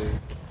prophecy,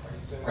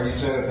 are you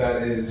saying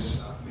that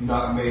is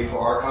not made for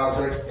our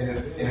context? And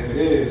if it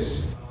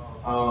is,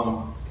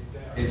 are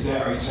you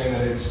saying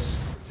that it's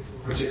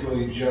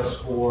particularly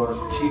just for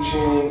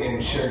teaching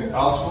and sharing the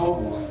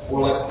gospel? Or,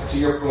 like, to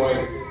your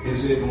point,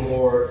 is it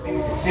more,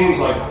 it seems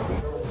like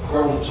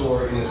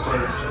revelatory in a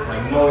sense,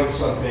 like knowing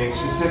something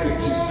specific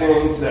to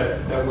sins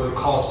that would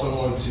cause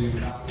someone to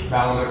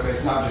bow on their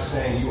face, not just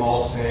saying you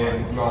all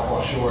sin, you all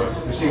fall short.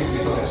 There seems to be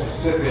something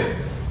specific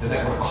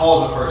that would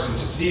cause a person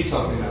to see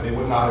something that they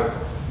would not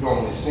have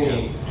normally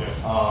seen.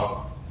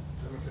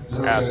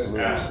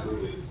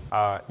 Absolutely.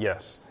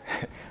 Yes.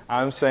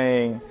 I'm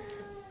saying,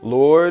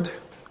 Lord,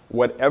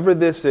 whatever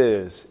this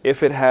is,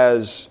 if it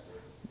has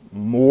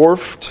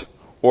morphed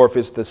or if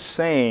it's the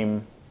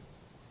same,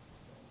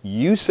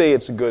 you say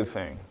it's a good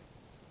thing.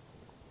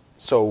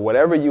 So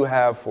whatever you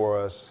have for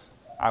us,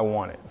 I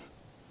want it.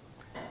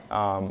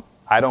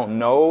 I don't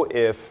know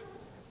if,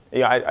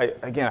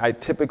 I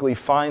typically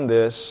find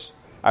this,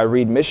 I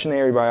read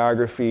missionary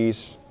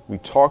biographies, we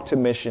talk to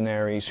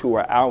missionaries who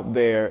are out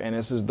there, and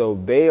it's as though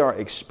they are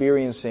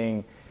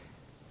experiencing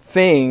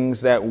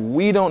things that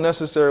we don't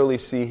necessarily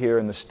see here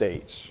in the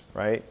States,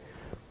 right?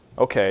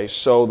 Okay,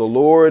 so the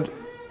Lord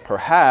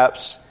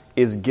perhaps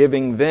is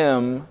giving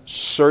them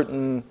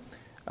certain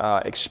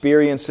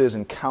experiences,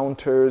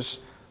 encounters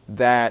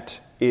that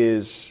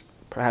is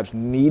perhaps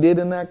needed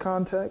in that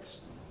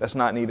context. That's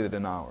not needed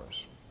in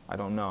ours. I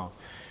don't know.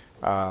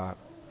 But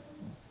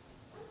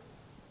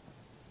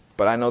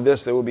I know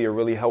this, it would be a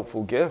really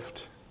helpful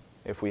gift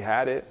if we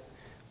had it.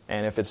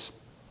 And if it's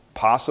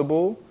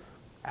possible,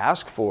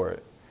 ask for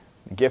it.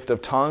 The gift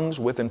of tongues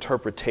with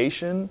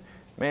interpretation.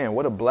 Man,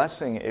 what a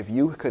blessing if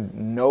you could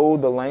know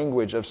the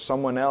language of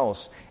someone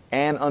else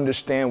and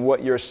understand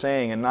what you're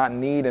saying and not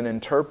need an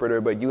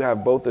interpreter, but you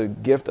have both the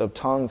gift of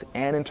tongues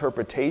and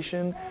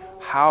interpretation.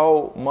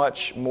 How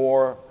much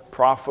more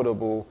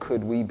profitable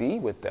could we be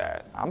with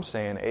that? I'm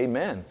saying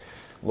amen.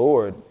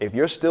 Lord, if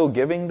you're still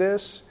giving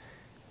this,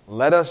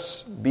 let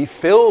us be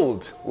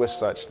filled with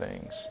such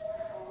things.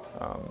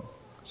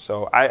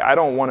 So I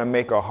don't want to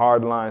make a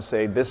hard line,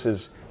 say this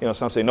is,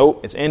 some say, nope,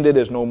 it's ended,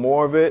 there's no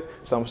more of it.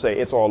 Some say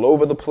it's all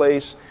over the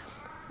place.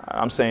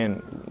 I'm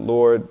saying,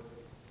 Lord,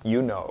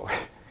 you know.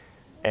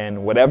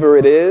 And whatever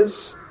it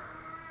is,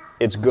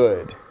 it's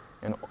good.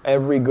 And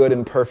every good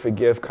and perfect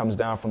gift comes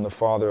down from the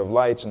Father of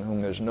lights, in whom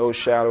there's no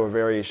shadow or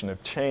variation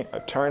of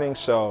turning.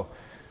 So,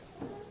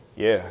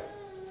 yeah.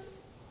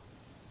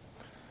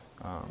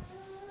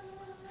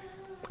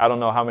 I don't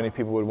know how many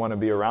people would want to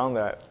be around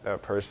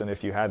that person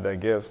if you had that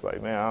gift. It's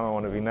like, man, I don't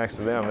want to be next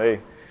to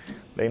them.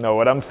 They know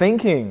what I'm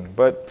thinking.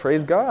 But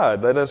praise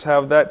God, let us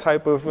have that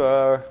type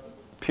of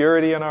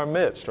purity in our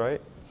midst, right?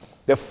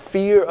 The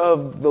fear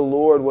of the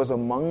Lord was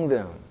among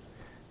them.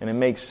 And it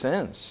makes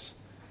sense.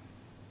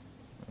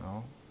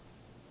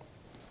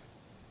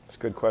 It's a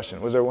good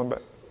question. Was there one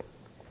back?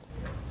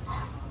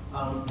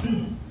 I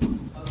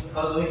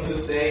was going to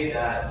say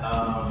that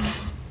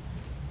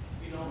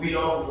we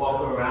don't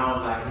walk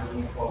around like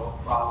looking for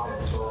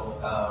prophets or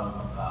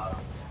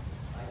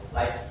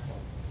like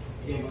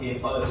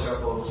in other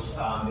circles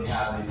they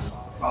have this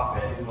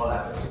prophet. It's more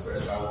like a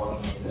superstar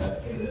walking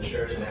in the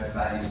church, and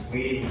everybody's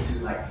waiting to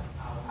like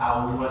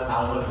I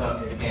want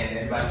something, and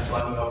everybody's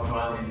walking up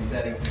front and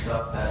selling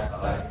stuff that's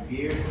like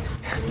weird.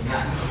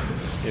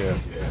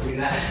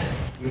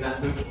 We're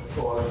not looking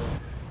for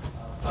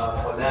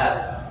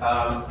that.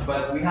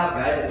 But we have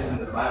guidance in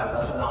the Bible.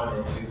 That's what I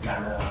wanted to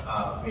kind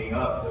of bring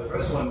up. So the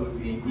first one would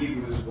be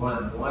Hebrews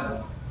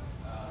 1:1.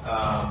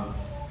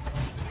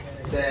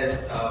 It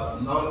says,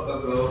 long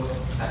ago,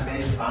 at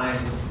many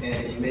times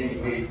and in many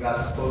ways,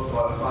 God spoke to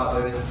our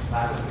fathers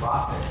by the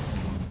prophets.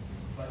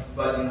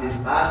 But in these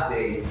last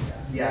days,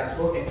 He has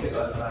spoken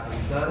to us by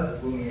His Son,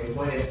 whom He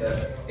appointed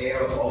the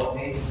heir of all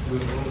things, through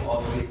whom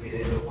also He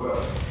created the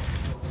world.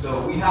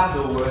 So we have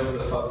the words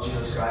of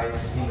Jesus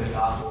Christ in the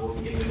Gospel,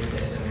 in the New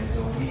Testament.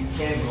 So we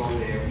can go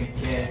there. We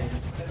can.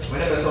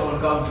 Whenever someone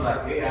comes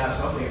like, hey, I have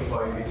something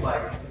for you, it's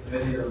like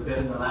there's an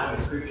alignment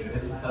with Scripture.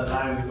 There's an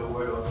alignment with the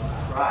Word of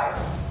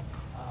Christ.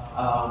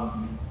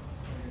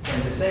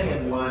 And the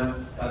second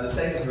one, the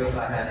second verse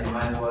I had in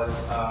mind was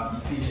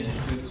Ephesians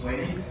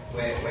 2:20,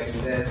 where he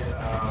says,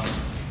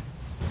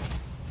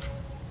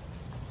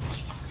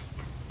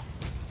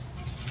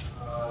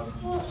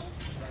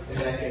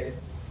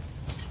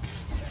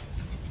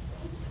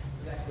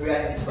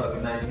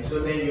 so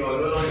then you are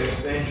no longer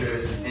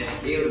strangers and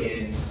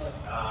aliens,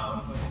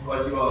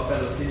 but you are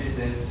fellow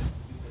citizens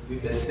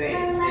with the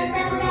saints and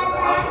members of the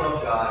household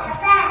of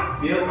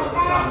God, built on the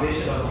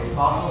foundation of the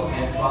apostles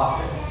and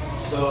prophets.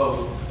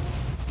 So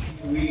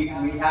we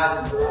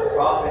have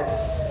prophets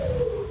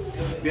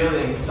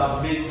building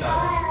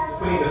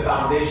putting the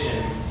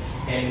foundation,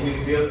 and we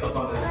build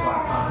upon the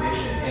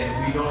foundation,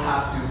 and we don't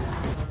have to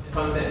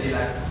constantly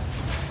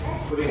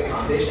putting a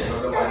foundation,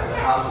 otherwise the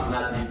house would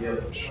not be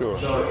built. Sure.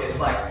 So it's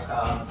like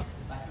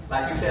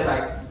you said,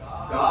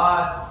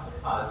 God,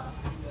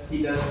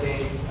 He does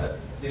things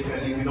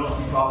differently. We don't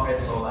see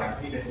prophets or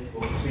even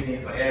people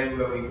speaking for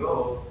everywhere we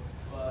go,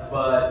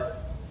 but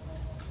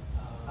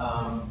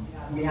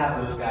we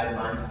have those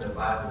guidelines in the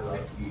Bible.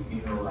 We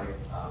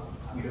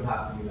don't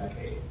have to be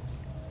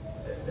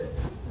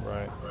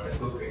let's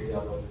go crazy.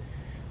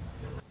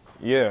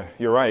 Yeah,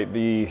 you're right.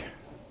 The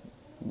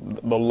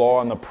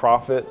law and the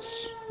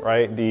prophets,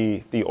 right?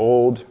 The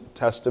Old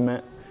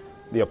Testament,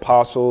 the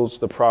apostles,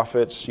 the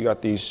prophets. You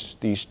got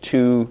these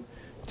two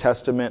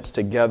testaments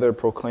together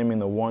proclaiming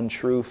the one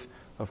truth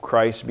of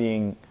Christ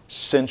being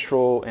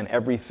central in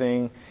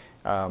everything.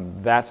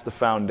 That's the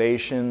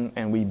foundation,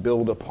 and we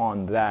build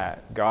upon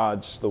that.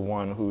 God's the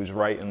one who's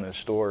writing the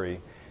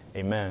story.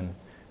 Amen.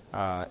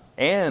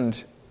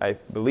 And I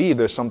believe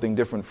there's something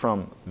different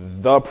from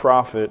the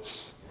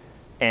prophets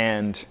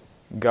and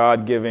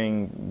God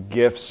giving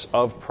gifts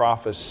of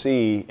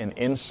prophecy and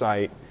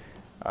insight,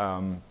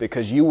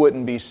 because you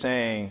wouldn't be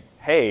saying,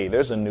 hey,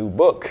 there's a new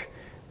book,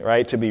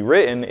 right, to be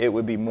written. It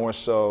would be more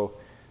so,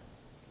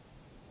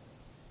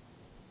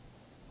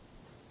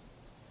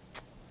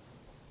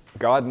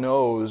 God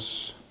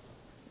knows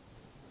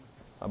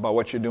about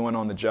what you're doing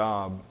on the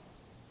job,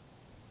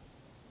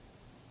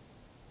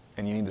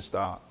 and you need to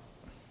stop.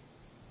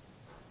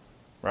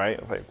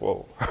 Right? Like,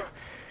 whoa.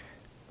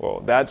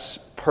 Well, that's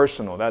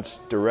personal. That's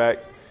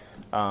direct.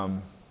 That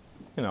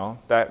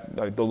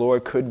the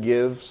Lord could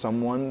give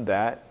someone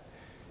that.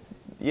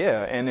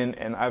 Yeah,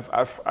 and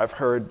I've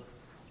heard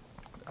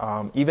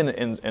even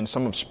in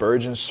some of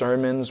Spurgeon's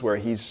sermons where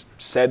he's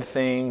said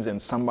things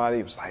and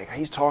somebody was like,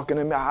 he's talking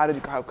to me.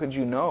 How could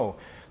you know?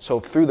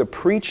 So through the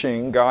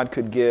preaching, God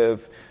could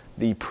give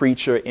the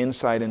preacher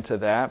insight into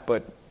that,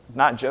 but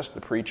not just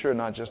the preacher,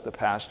 not just the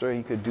pastor.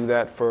 He could do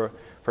that for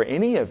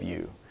any of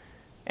you.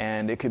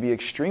 And it could be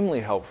extremely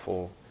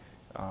helpful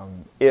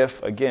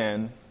if,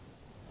 again,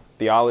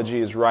 theology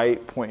is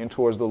right, pointing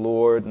towards the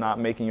Lord, not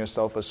making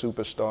yourself a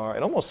superstar.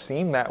 It almost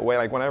seemed that way.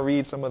 Like when I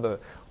read some of the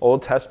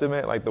Old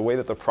Testament, like the way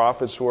that the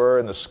prophets were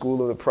and the school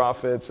of the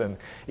prophets and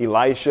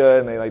Elisha,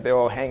 and they're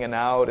all hanging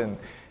out. And,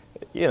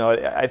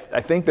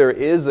 I think there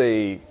is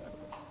a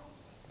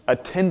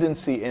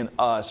tendency in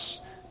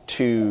us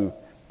to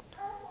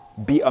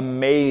be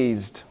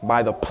amazed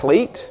by the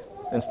plate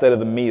instead of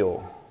the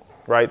meal,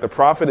 right? The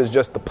prophet is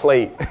just the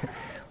plate.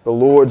 The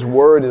Lord's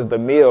word is the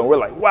meal. And we're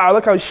like, wow,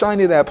 look how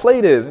shiny that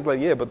plate is. It's like,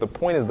 yeah, but the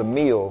point is the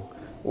meal,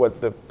 what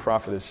the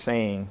prophet is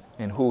saying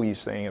and who he's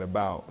saying it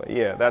about. But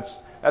yeah,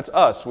 that's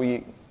us.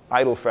 We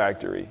idol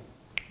factory.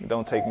 We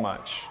don't take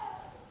much.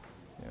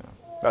 Yeah,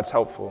 that's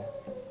helpful.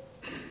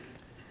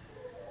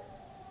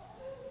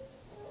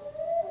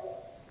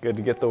 Good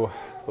to get the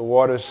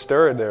water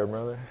stirred there,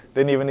 brother.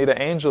 Didn't even need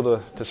an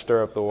angel to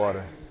stir up the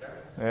water.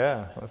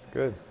 Yeah, that's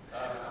good.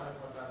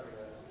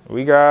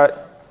 We got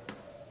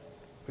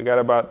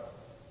about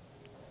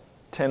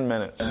 10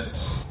 minutes.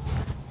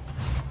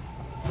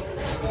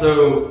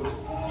 So,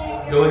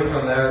 going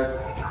from that,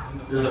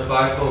 there's a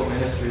fivefold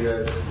ministry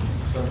that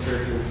some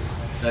churches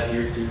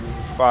adhere to.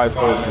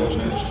 Fivefold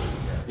ministry.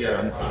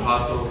 Yeah,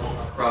 apostle,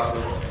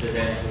 prophet,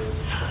 evangelist,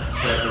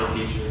 shepherd,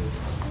 teacher.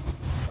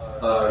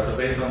 So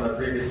based on the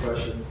previous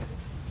question,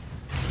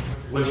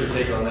 what's your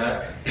take on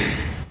that?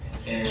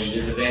 And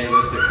is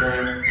evangelist the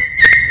current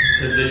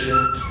position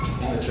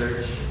in the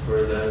church, or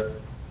is that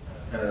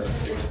kind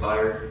of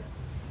expired?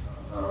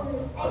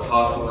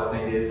 Apostle, I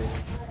think, is,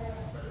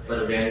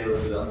 but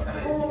evangelist is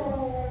kind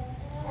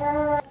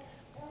of.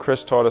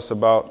 Chris taught us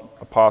about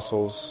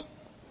apostles,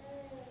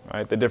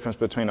 right? The difference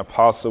between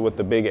apostle with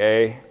the big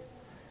A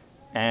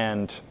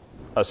and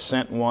a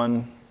sent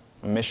one,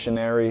 a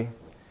missionary,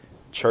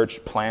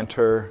 church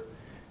planter.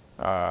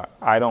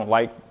 I don't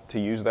like to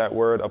use that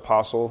word,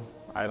 apostle.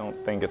 I don't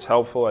think it's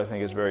helpful. I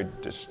think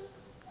it's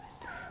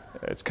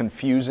it's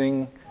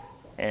confusing,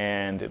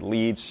 and it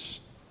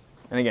leads,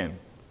 and again,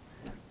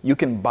 you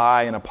can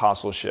buy an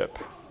apostleship,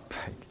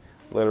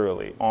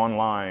 literally,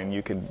 online.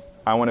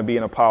 I want to be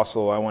an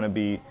apostle,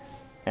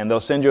 and they'll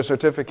send you a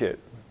certificate.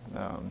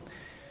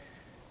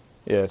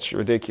 It's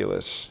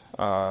ridiculous.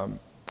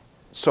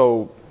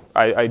 So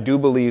I do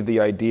believe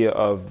the idea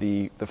of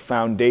the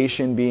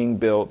foundation being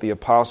built, the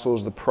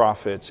apostles, the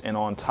prophets, and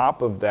on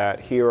top of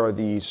that, here are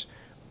these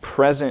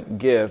present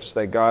gifts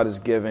that God has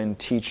given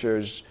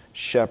teachers,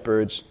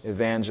 shepherds,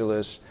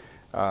 evangelists.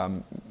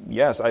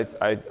 Yes,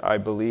 I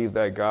believe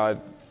that God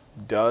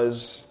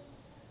does.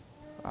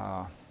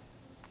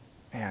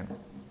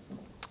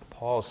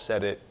 Paul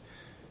said it.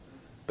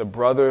 The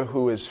brother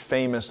who is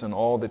famous in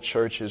all the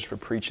churches for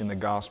preaching the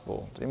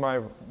gospel. Does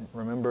anybody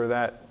remember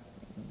that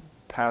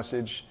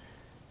passage?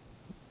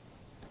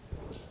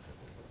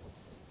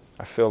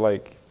 I feel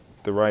like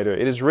the writer.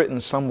 It is written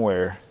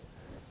somewhere.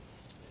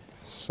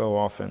 So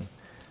often.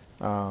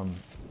 The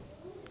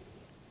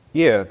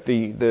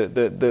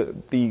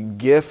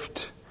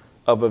gift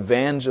of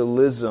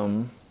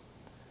evangelism,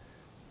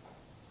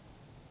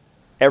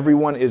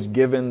 everyone is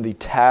given the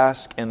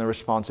task and the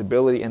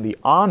responsibility and the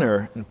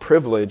honor and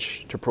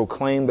privilege to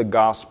proclaim the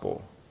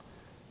gospel.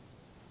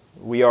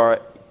 We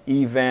are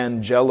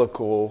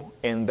evangelical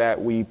in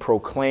that we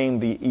proclaim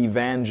the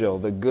evangel,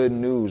 the good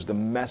news, the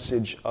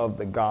message of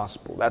the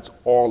gospel. That's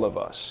all of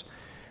us.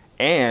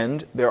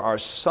 And there are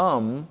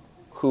some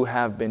who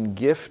have been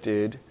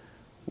gifted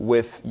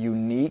with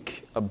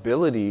unique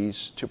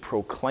abilities to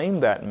proclaim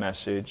that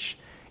message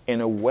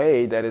in a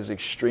way that is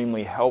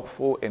extremely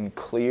helpful and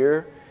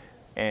clear.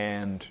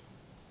 And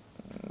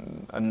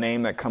a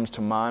name that comes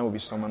to mind would be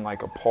someone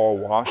like a Paul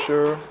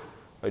Washer,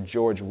 a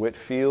George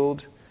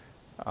Whitfield.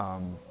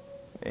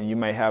 And you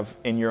may have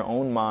in your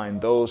own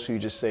mind those who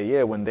just say,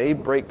 yeah, when they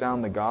break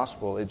down the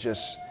gospel,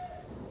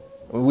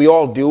 we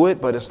all do it,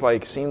 but it's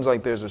like, seems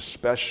like there's a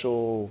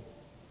special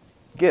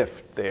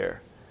gift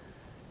there.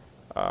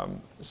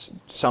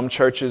 Some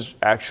churches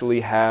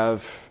actually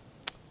have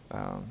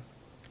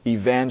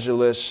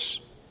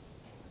evangelists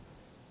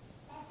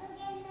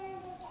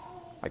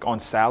like on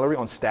salary,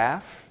 on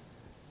staff.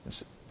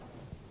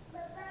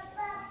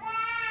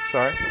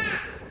 Sorry?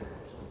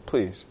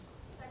 Please.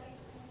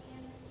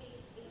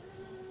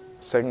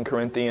 2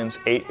 Corinthians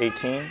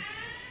 8:18.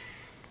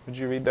 Would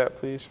you read that,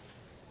 please?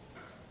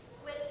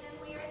 With him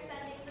we are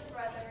sending the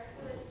brother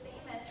who is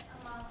famous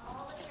among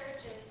all the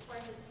churches for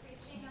his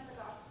preaching of the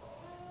gospel.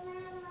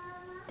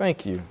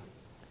 Thank you.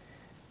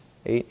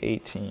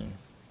 8:18.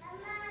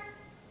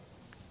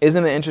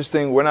 Isn't it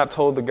interesting? We're not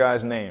told the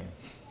guy's name.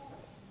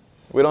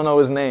 We don't know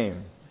his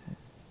name.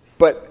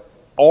 But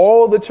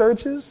all the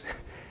churches,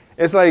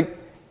 it's like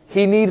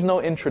he needs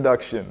no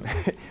introduction.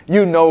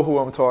 You know who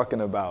I'm talking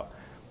about.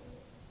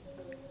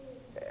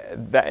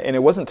 And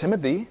it wasn't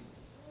Timothy.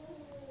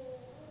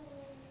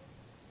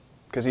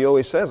 Because he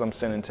always says, I'm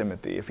sending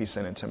Timothy, if he's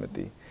sending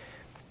Timothy.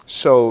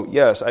 So,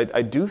 yes,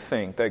 I do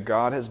think that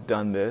God has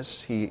done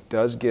this. He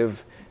does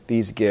give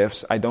these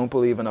gifts. I don't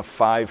believe in a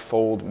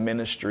fivefold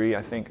ministry.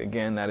 I think,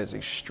 again, that is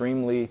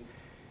extremely...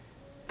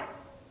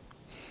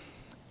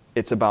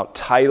 It's about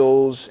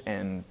titles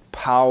and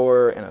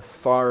power and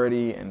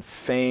authority and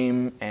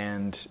fame.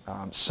 And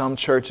some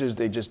churches,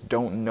 they just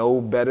don't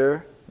know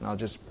better. And I'll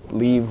just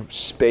leave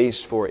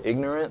space for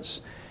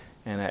ignorance.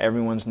 And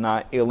everyone's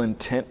not ill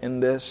intent in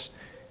this.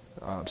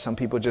 Some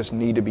people just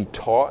need to be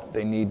taught.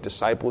 They need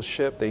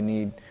discipleship. They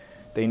need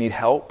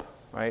help.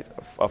 right?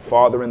 A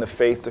father in the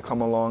faith to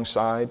come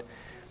alongside.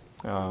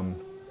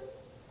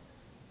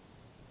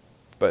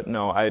 But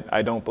no,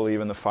 I don't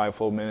believe in the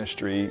fivefold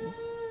ministry.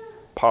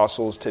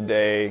 Apostles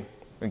today,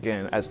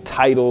 again, as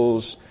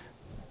titles,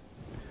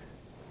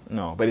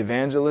 no. But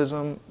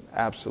evangelism,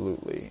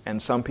 absolutely.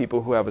 And some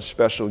people who have a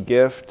special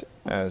gift,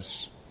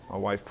 as my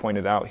wife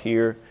pointed out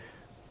here,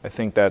 I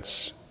think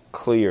that's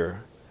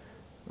clear.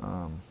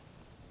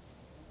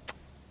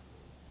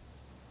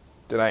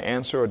 Did I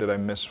answer or did I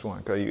miss one?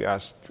 Because you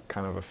asked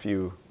kind of a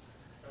few.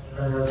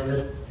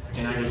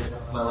 And I guess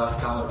my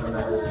last comment from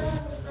that is,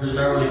 there's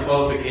not really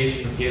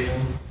qualifications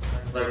given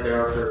like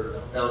there are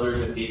for elders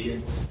and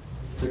deacons.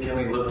 So can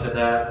we look to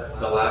that,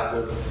 the lack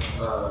of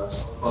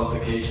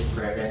qualifications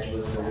for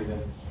evangelists or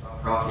even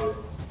prophet,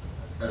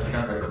 as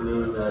kind of a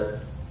clue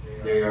that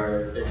they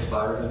are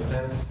expired in a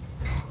sense?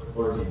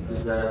 Or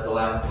is that the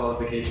lack of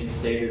qualifications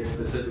stated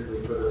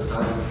specifically for those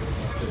titles?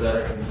 Is that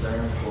a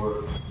concern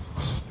for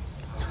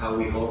how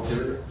we hold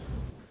to it?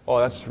 Oh,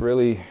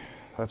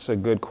 that's a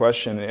good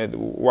question.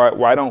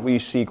 Why don't we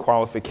see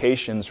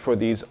qualifications for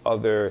these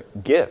other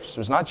gifts?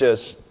 It's not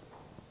just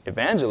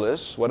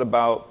evangelists. What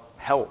about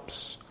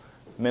helps,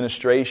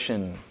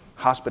 ministration,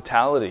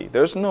 hospitality?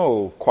 There's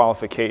no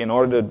qualification. In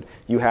order to,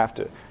 you have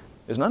to.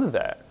 There's none of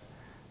that.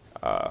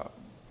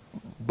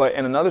 But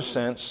in another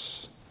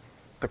sense,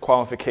 the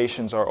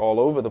qualifications are all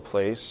over the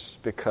place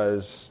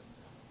because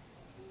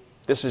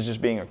this is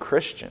just being a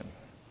Christian.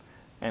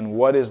 And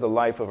what is the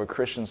life of a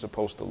Christian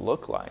supposed to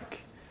look like?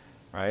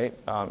 Right?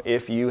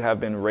 If you have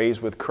been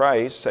raised with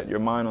Christ, set your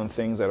mind on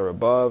things that are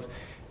above.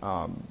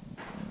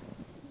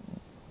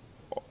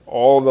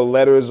 All the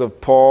letters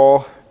of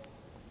Paul,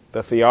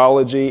 the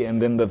theology,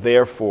 and then the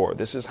therefore.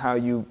 This is how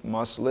you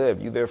must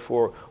live. You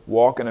therefore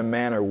walk in a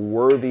manner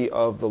worthy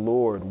of the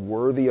Lord,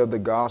 worthy of the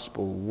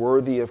gospel,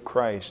 worthy of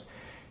Christ.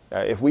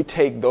 If we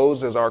take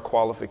those as our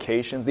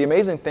qualifications, the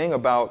amazing thing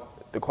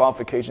about the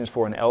qualifications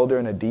for an elder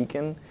and a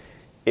deacon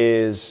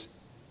is,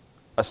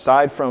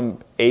 aside from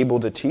able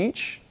to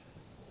teach,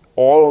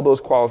 all of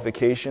those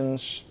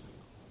qualifications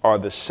are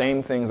the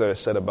same things that are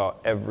said about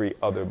every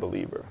other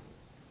believer.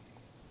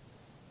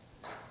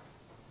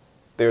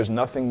 There's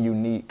nothing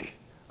unique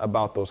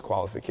about those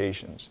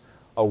qualifications.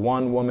 A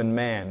one-woman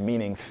man,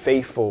 meaning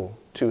faithful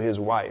to his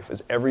wife.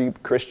 Is every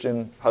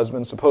Christian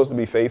husband supposed to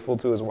be faithful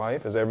to his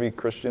wife? Is every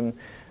Christian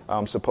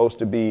supposed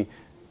to be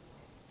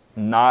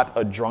not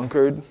a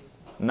drunkard,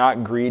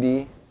 not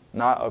greedy,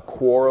 not a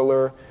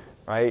quarreler,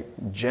 right?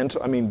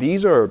 Gentle. I mean,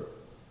 these are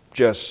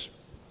just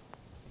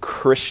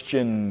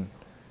Christian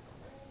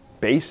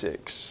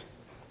basics.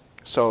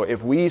 So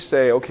if we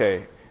say,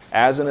 okay,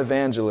 as an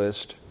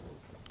evangelist,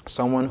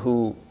 someone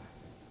who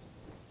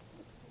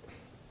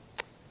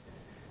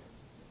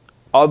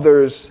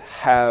others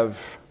have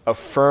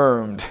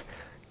affirmed,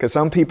 because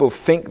some people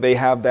think they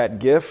have that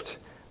gift,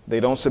 they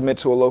don't submit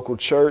to a local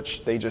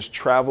church, they just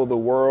travel the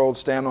world,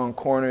 stand on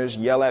corners,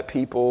 yell at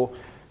people,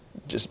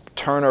 just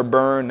turn or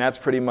burn, that's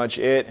pretty much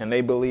it, and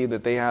they believe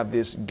that they have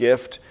this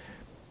gift.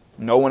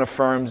 No one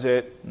affirms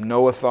it,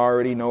 no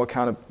authority, no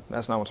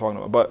that's not what we're talking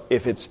about. But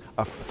if it's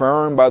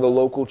affirmed by the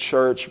local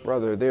church,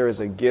 brother, there is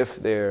a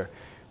gift there,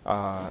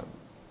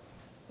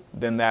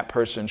 then that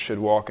person should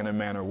walk in a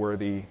manner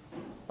worthy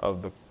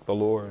of the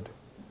Lord.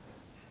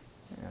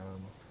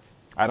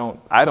 I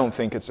don't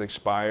think it's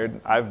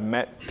expired. I've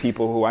met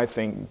people who I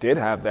think did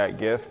have that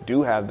gift,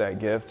 do have that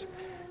gift,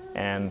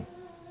 and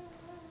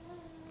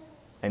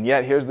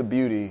yet here's the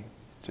beauty,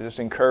 to just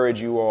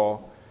encourage you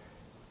all.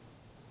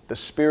 The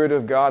Spirit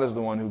of God is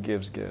the one who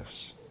gives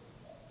gifts.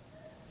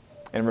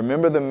 And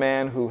remember the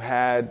man who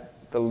had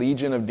the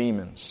legion of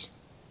demons.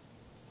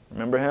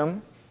 Remember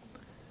him?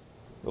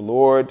 The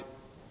Lord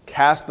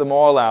cast them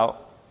all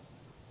out.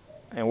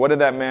 And what did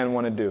that man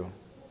want to do?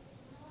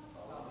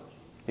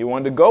 He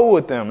wanted to go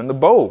with them in the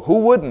boat. Who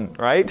wouldn't,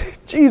 right?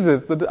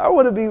 Jesus, I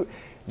want to be.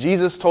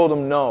 Jesus told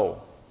him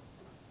no.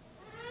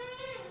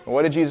 And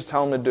what did Jesus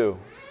tell him to do?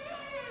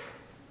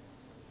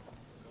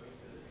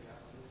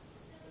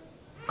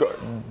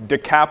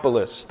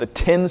 Decapolis, the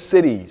 10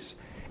 cities,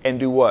 and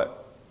do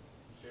what?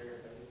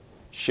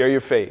 Share your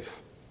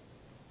faith.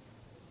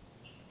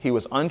 He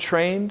was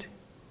untrained,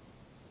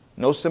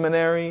 no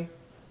seminary,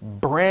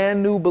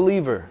 brand new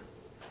believer.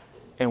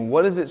 And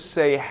what does it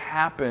say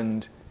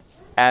happened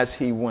as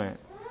he went?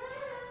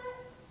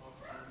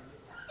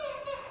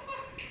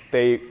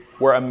 They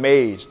were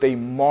amazed, they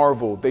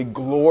marveled, they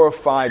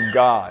glorified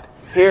God.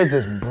 Here's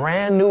this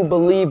brand new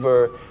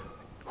believer.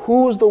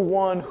 Who's the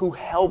one who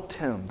helped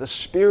him? The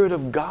Spirit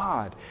of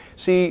God.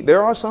 See,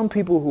 there are some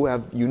people who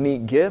have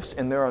unique gifts,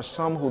 and there are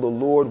some who the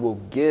Lord will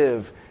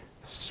give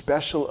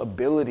special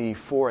ability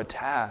for a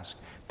task.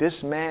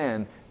 This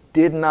man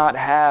did not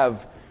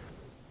have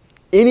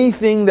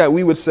anything that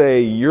we would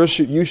say, you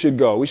should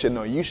go. We should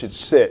know, you should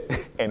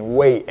sit and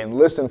wait and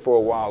listen for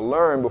a while,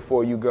 learn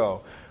before you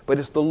go. But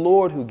it's the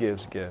Lord who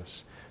gives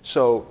gifts.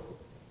 So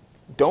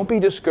don't be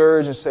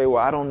discouraged and say,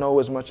 well, I don't know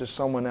as much as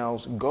someone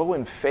else. Go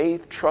in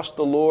faith, trust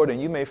the Lord,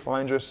 and you may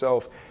find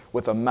yourself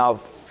with a mouth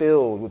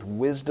filled with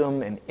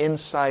wisdom and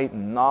insight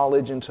and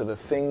knowledge into the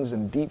things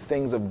and deep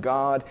things of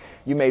God.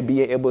 You may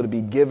be able to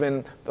be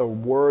given the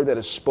word that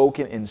is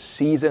spoken in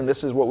season.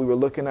 This is what we were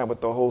looking at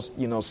with the whole,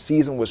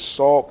 season with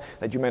salt,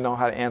 that you may know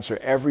how to answer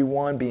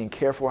everyone, being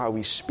careful how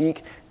we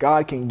speak.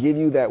 God can give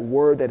you that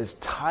word that is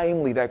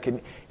timely, that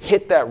can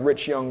hit that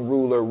rich young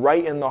ruler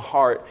right in the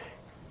heart,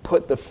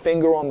 put the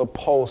finger on the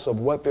pulse of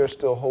what they're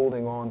still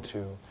holding on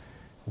to.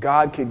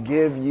 God could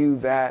give you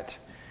that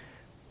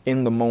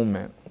in the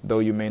moment, though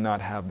you may not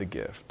have the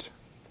gift.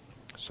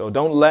 So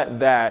don't let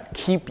that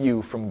keep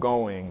you from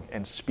going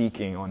and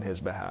speaking on his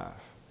behalf.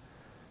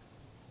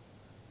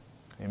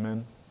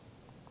 Amen?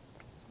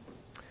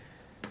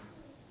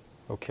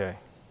 Okay.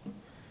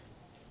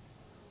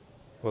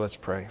 Well, let's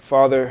pray.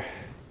 Father,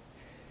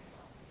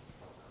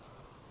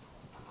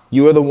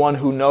 you are the one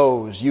who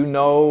knows. You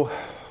know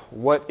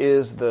what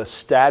is the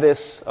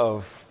status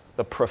of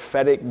the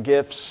prophetic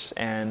gifts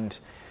and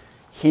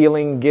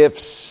healing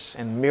gifts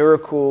and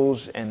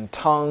miracles and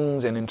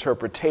tongues and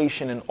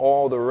interpretation and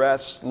all the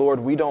rest. Lord,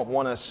 we don't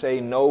want to say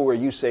no where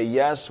you say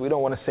yes. We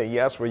don't want to say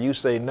yes where you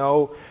say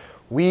no.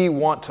 We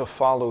want to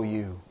follow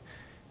you.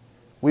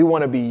 We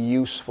want to be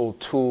useful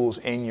tools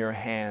in your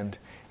hand.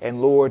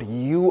 And Lord,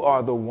 you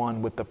are the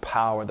one with the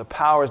power. The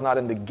power is not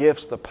in the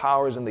gifts, the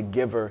power is in the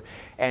giver.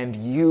 And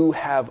you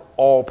have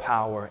all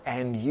power,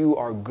 and you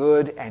are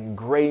good and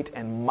great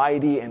and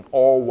mighty and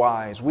all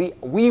wise. We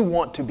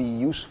want to be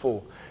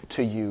useful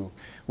to you.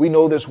 We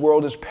know this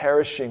world is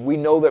perishing. We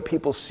know that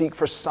people seek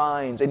for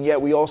signs, and yet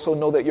we also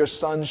know that your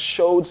Son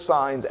showed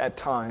signs at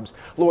times.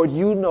 Lord,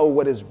 you know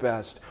what is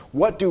best.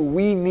 What do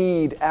we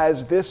need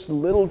as this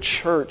little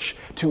church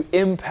to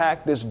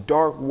impact this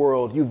dark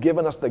world? You've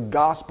given us the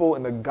gospel,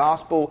 and the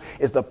gospel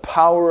is the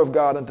power of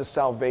God unto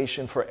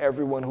salvation for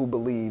everyone who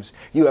believes.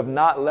 You have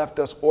not left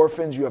us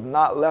orphans. You have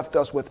not left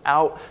us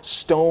without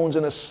stones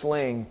in a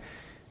sling.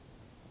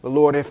 But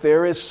Lord, if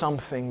there is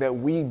something that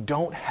we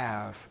don't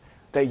have,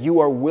 that you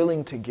are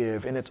willing to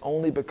give, and it's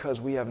only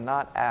because we have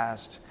not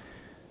asked,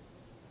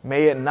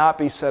 may it not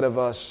be said of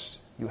us,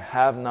 you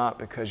have not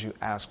because you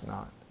ask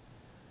not.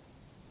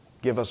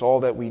 Give us all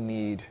that we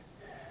need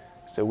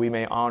so we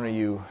may honor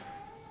you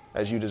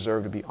as you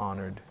deserve to be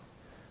honored.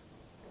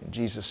 In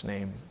Jesus'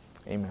 name,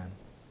 amen.